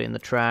think we put it in the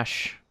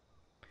trash.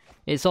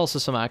 It's also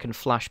something I can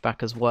flash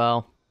back as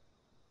well.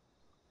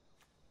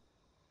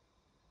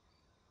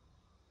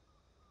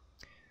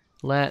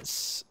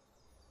 Let's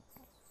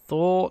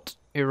Thought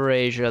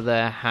Erasure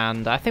their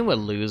hand. I think we're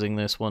losing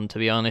this one, to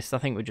be honest. I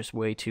think we're just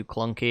way too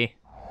clunky.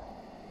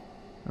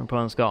 Our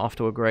opponent's got off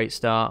to a great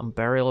start. And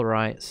Burial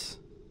Rites.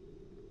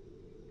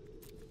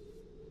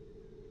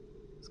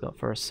 It's got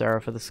for a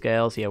Seraph of the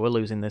Scales. Yeah, we're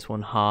losing this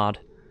one hard.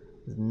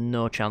 There's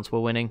no chance we're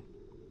winning.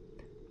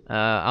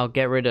 I'll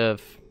get rid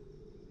of...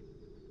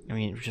 I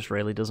mean, it just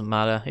really doesn't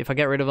matter. If I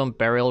get rid of them,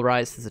 Burial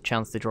Rites, there's a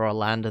chance they draw a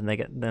land, and they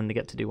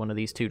get to do one of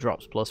these 2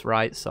 drops plus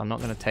rights, so I'm not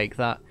going to take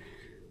that.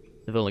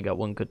 They've only got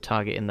one good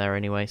target in there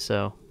anyway,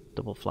 so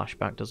double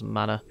flashback doesn't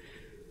matter.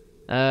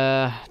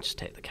 Just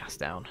take the cast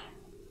down.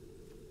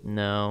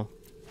 No.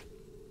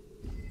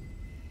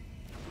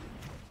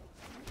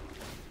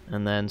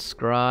 And then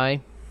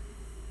Scry.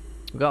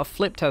 We've got a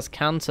flipped as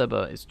Canter,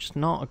 but it's just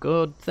not a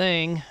good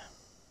thing.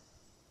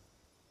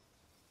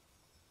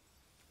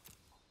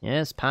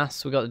 Yes,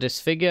 pass. We've got the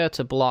Disfigure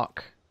to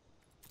block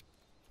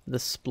the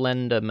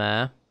Splendor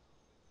Mare.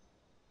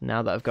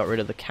 Now that I've got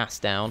rid of the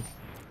cast down.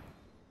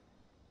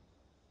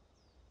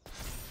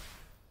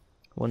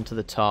 1 to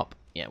the top.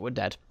 Yeah, we're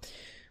dead.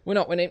 We're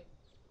not winning.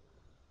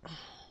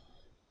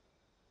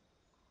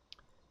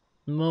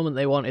 The moment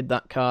they wanted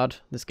that card,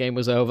 this game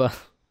was over.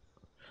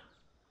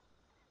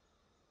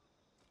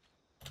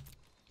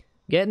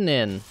 Getting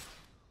in.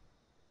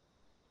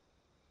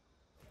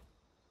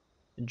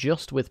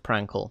 Just with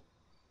Prankle.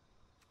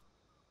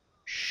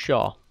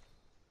 Sure.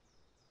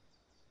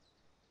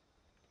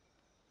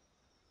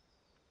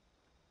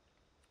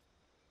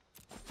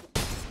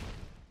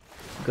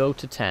 Go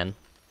to 10.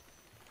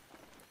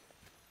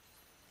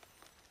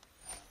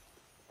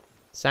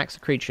 Sacks a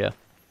creature.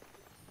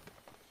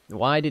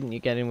 Why didn't you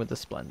get in with the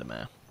Splendor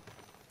Mare?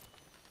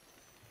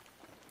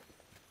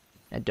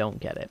 I don't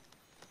get it.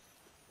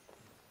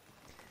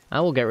 I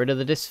will get rid of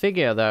the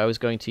Disfigure that I was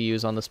going to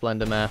use on the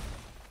Splendor Mare.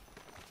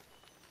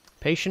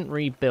 Patient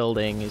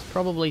Rebuilding is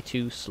probably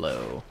too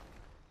slow.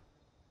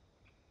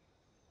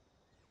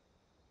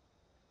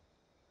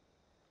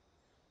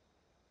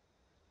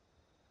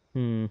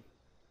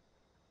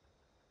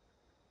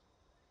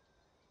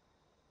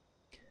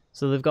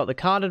 So they've got the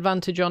card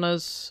advantage on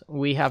us.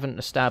 We haven't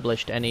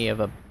established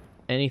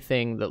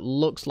anything that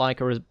looks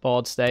like a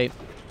board state.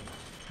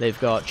 They've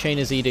got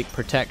Chainer's Edict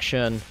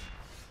protection.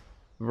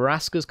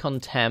 Vraska's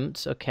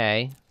Contempt.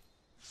 Okay.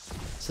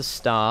 It's a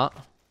start.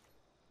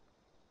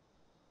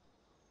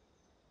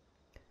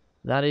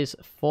 That is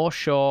for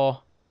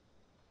sure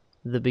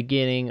the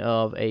beginning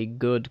of a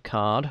good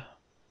card.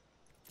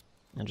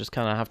 I just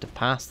kind of have to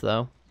pass,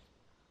 though.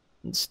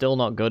 It's still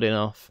not good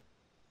enough.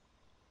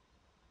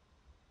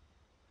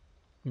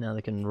 Now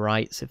they can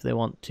rights if they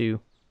want to.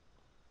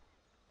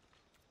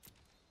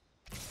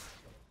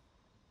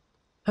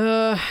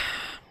 Yeah,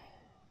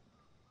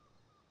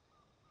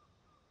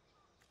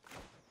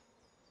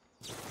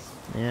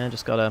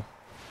 just gotta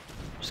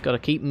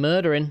keep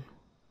murdering.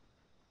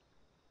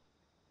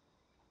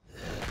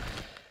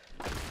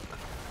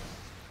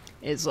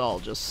 It's all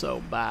just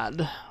so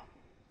bad.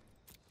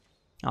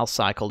 I'll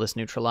cycle this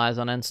Neutralize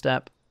on end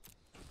step.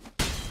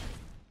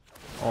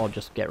 Or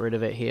just get rid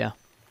of it here.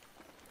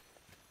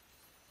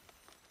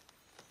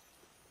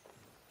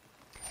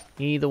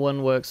 Either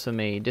one works for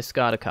me.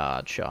 Discard a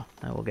card, sure.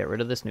 I will get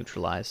rid of this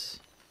Neutralize.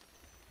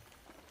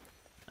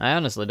 I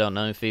honestly don't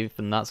know if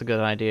even that's a good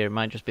idea. It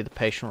might just be the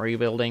Patient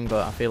Rebuilding,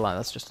 but I feel like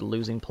that's just a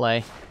losing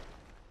play.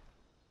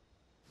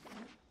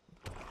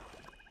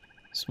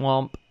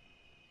 Swamp.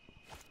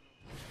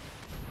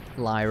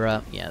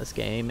 Lyra. Yeah, this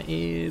game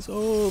is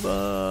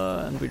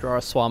over. And we draw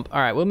a Swamp.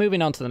 Alright, we're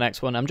moving on to the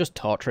next one. I'm just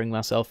torturing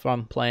myself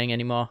from playing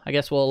anymore. I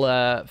guess we'll,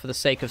 for the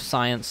sake of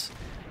science,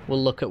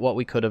 we'll look at what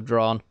we could have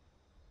drawn.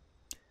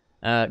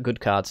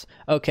 Good cards.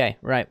 Okay,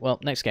 right, well,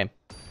 next game.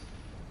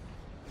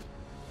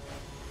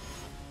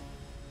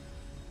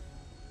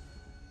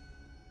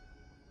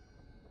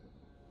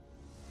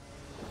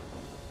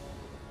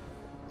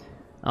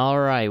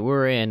 Alright,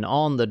 we're in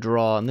on the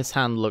draw, and this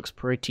hand looks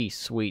pretty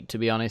sweet, to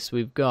be honest.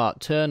 We've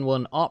got turn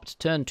 1 Opt,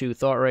 turn 2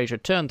 Thought Erasure,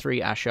 turn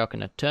 3 Ashok,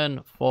 and a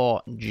turn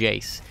 4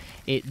 Jace.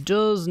 It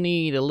does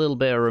need a little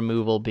bit of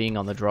removal being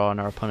on the draw, and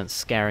our opponent's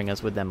scaring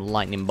us with them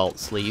Lightning Bolt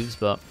sleeves,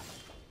 but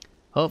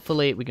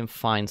hopefully we can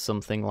find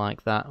something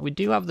like that. We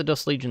do have the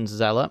Dust Legion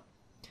Zealot,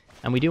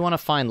 and we do want to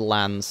find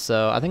lands,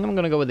 so I think I'm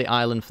going to go with the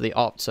island for the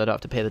Opt, so I don't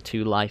have to pay the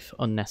 2 life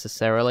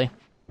unnecessarily.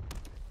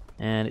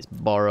 And it's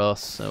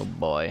Boros, oh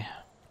boy.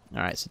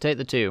 Alright, so take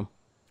the 2.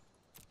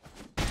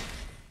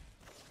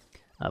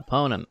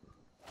 Opponent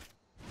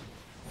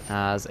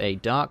has a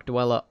Dark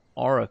Dweller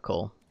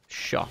Oracle.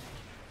 Sure.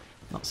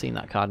 Not seen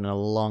that card in a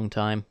long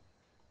time.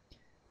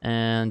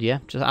 And yeah,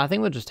 I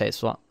think we'll just take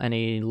swap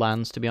any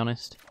lands, to be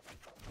honest.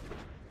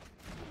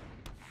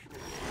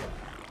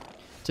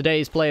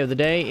 Today's play of the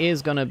day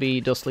is going to be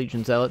Dust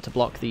Legion Zealot to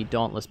block the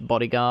Dauntless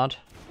Bodyguard.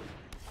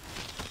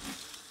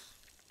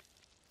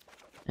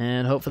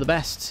 And hope for the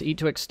best. Eat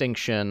to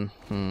Extinction.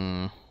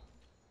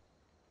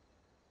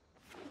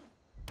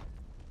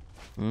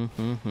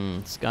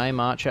 Sky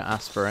Marcher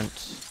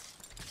Aspirant.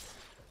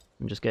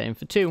 I'm just getting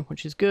for 2,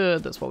 which is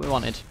good. That's what we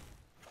wanted.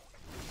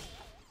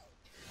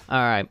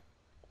 Alright.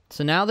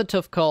 So now the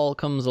tough call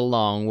comes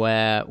along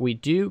where we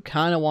do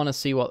kind of want to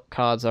see what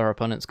cards our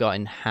opponent's got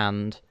in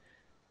hand.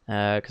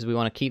 Because we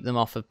want to keep them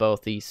off of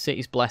both the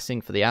City's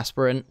Blessing for the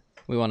Aspirant.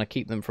 We want to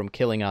keep them from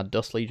killing our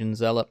Dust Legion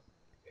Zealot.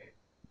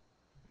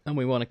 And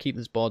we want to keep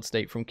this board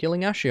state from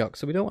killing Ashiok,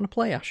 so we don't want to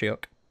play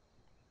Ashiok.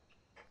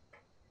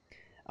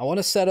 I want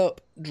to set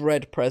up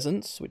Dread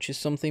Presence, which is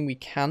something we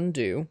can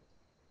do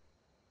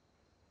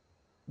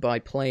by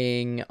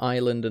playing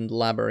Island and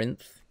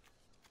Labyrinth.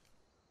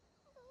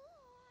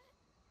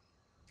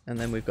 And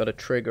then we've got a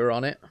trigger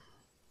on it.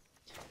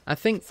 I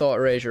think Thought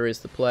Erasure is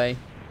the play.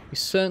 We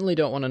certainly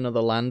don't want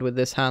another land with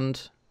this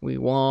hand. We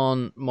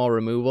want more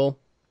removal.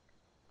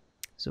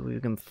 So if we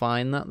can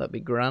find that, that'd be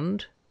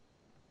grand.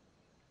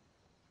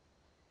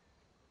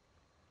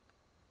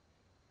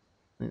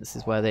 This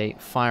is where they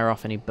fire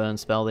off any burn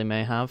spell they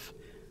may have.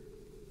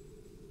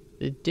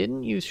 They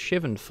didn't use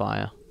Shivan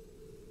Fire.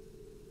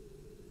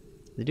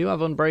 They do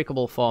have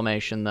Unbreakable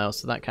Formation though,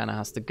 so that kind of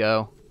has to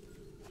go.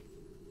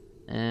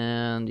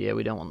 And yeah,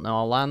 we don't want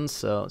no lands,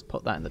 so let's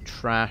put that in the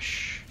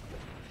trash.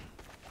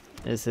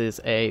 This is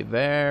a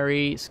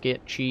very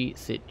sketchy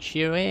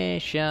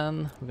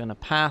situation. We're going to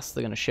pass.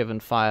 They're going to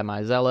Shivan Fire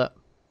my Zealot.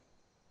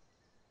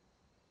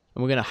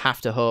 And we're going to have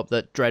to hope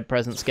that Dread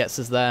Presence gets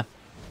us there.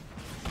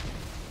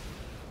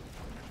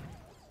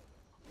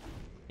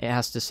 It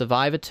has to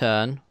survive a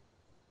turn,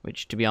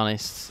 which, to be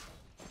honest,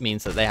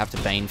 means that they have to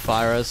Bane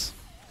Fire us.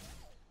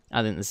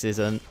 I think this is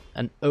an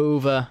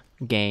over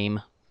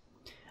game.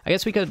 I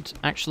guess we could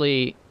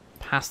actually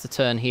pass the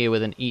turn here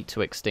with an Eat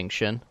to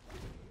Extinction.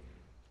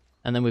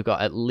 And then we've got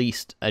at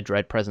least a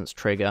Dread Presence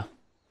trigger.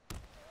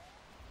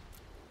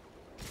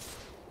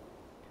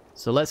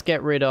 So let's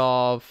get rid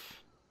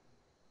of...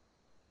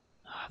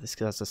 this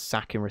has a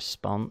sack in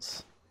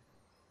response.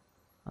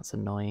 That's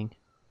annoying.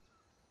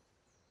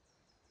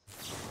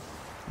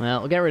 Well,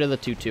 we'll get rid of the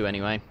 2/2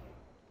 anyway.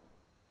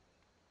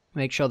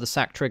 Make sure the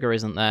sack trigger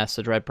isn't there,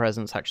 so Dread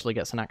Presence actually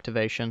gets an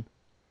activation.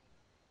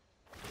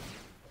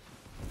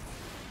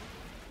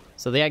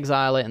 So they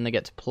exile it and they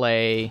get to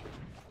play...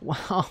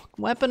 Wow,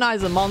 weaponize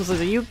the monsters,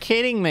 are you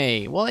kidding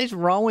me? What is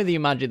wrong with you,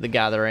 Magic the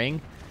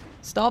Gathering?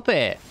 Stop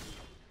it.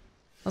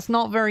 That's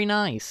not very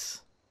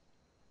nice.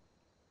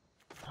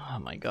 Oh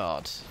my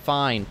god.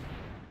 Fine.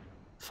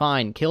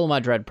 Fine, kill my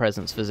Dread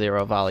Presence for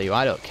 0 value.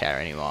 I don't care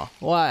anymore.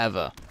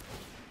 Whatever.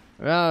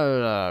 2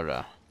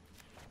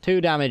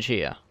 damage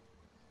here.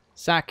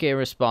 Sack in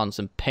response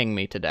and ping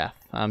me to death.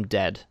 I'm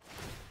dead.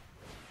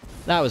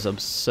 That was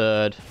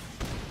absurd.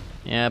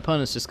 Yeah,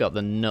 opponents just got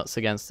the nuts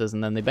against us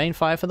and then they Bane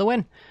Fire for the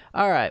win.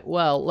 Alright,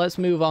 well, let's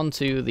move on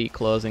to the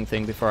closing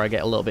thing before I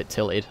get a little bit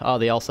tilted. Oh,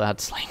 they also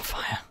had Slaying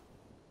Fire.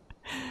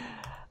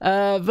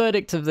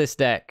 Verdict of this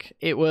deck.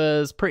 It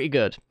was pretty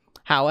good.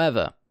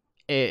 However,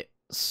 it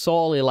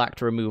sorely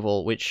lacked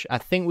removal, which I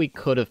think we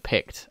could have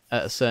picked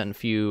at a certain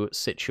few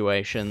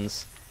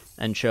situations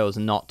and chose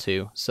not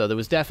to. So there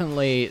was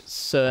definitely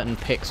certain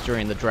picks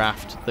during the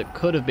draft that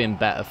could have been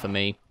better for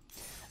me.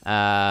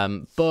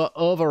 But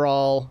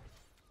overall,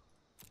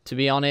 to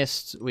be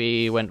honest,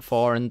 we went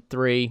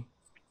 4-3.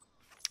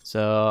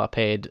 So I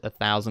paid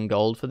 1,000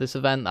 gold for this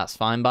event. That's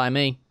fine by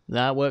me.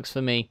 That works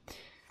for me.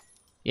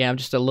 Yeah, I'm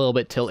just a little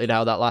bit tilted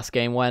how that last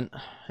game went.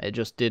 It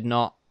just did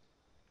not,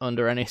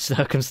 under any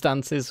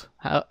circumstances,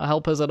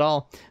 help us at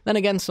all. Then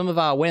again, some of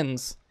our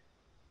wins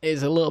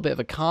is a little bit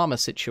of a karma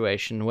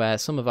situation where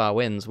some of our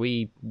wins,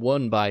 we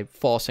won by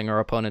forcing our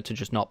opponent to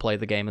just not play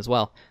the game as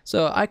well.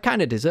 So I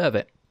kind of deserve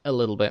it a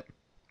little bit.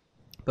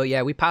 But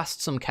yeah, we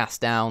passed some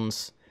cast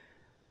downs.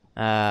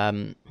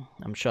 I'm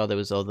sure there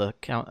was other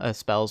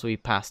spells we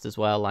passed as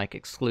well, like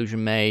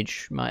Exclusion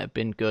Mage might have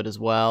been good as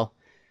well.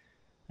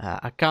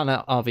 I can't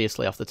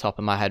obviously off the top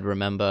of my head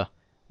remember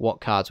what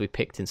cards we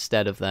picked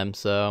instead of them,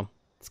 so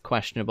it's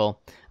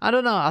questionable. I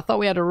don't know. I thought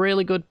we had a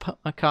really good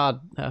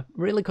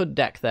really good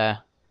deck there,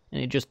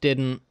 and it just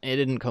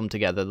didn't come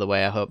together the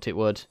way I hoped it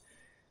would.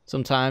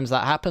 Sometimes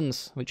that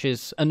happens, which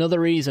is another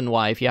reason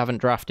why if you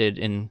haven't drafted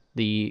in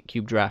the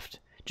Cube Draft,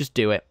 just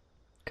do it.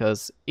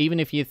 Because even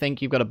if you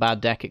think you've got a bad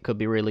deck, it could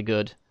be really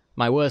good.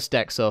 My worst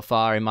deck so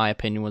far, in my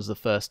opinion, was the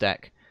first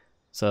deck.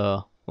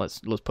 So let's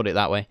put it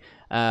that way.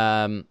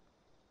 And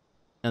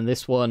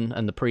this one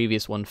and the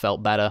previous one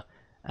felt better,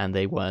 and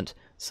they weren't.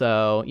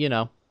 So, you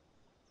know,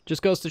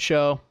 just goes to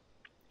show,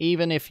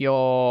 even if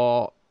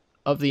you're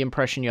of the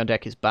impression your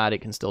deck is bad,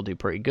 it can still do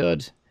pretty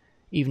good.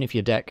 Even if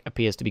your deck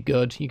appears to be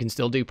good, you can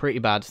still do pretty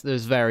bad.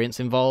 There's variance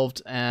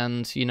involved,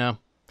 and, you know,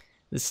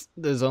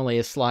 there's only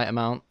a slight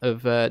amount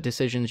of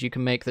decisions you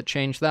can make that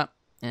change that.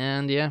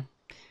 And, yeah.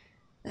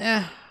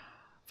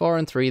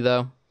 4-3,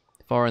 though.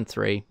 4 and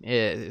 3. It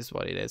is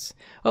what it is.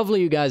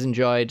 Hopefully you guys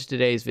enjoyed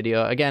today's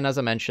video. Again, as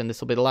I mentioned, this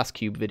will be the last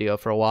cube video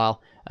for a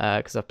while,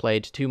 because I've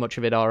played too much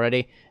of it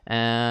already.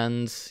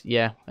 And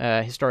yeah,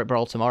 Historic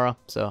Brawl tomorrow.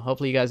 So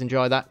hopefully you guys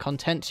enjoy that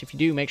content. If you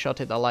do, make sure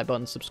to hit that like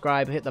button,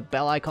 subscribe, hit the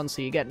bell icon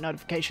so you get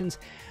notifications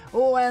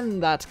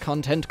when that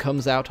content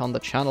comes out on the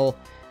channel.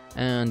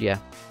 And yeah,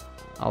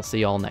 I'll see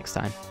you all next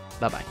time.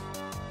 Bye-bye.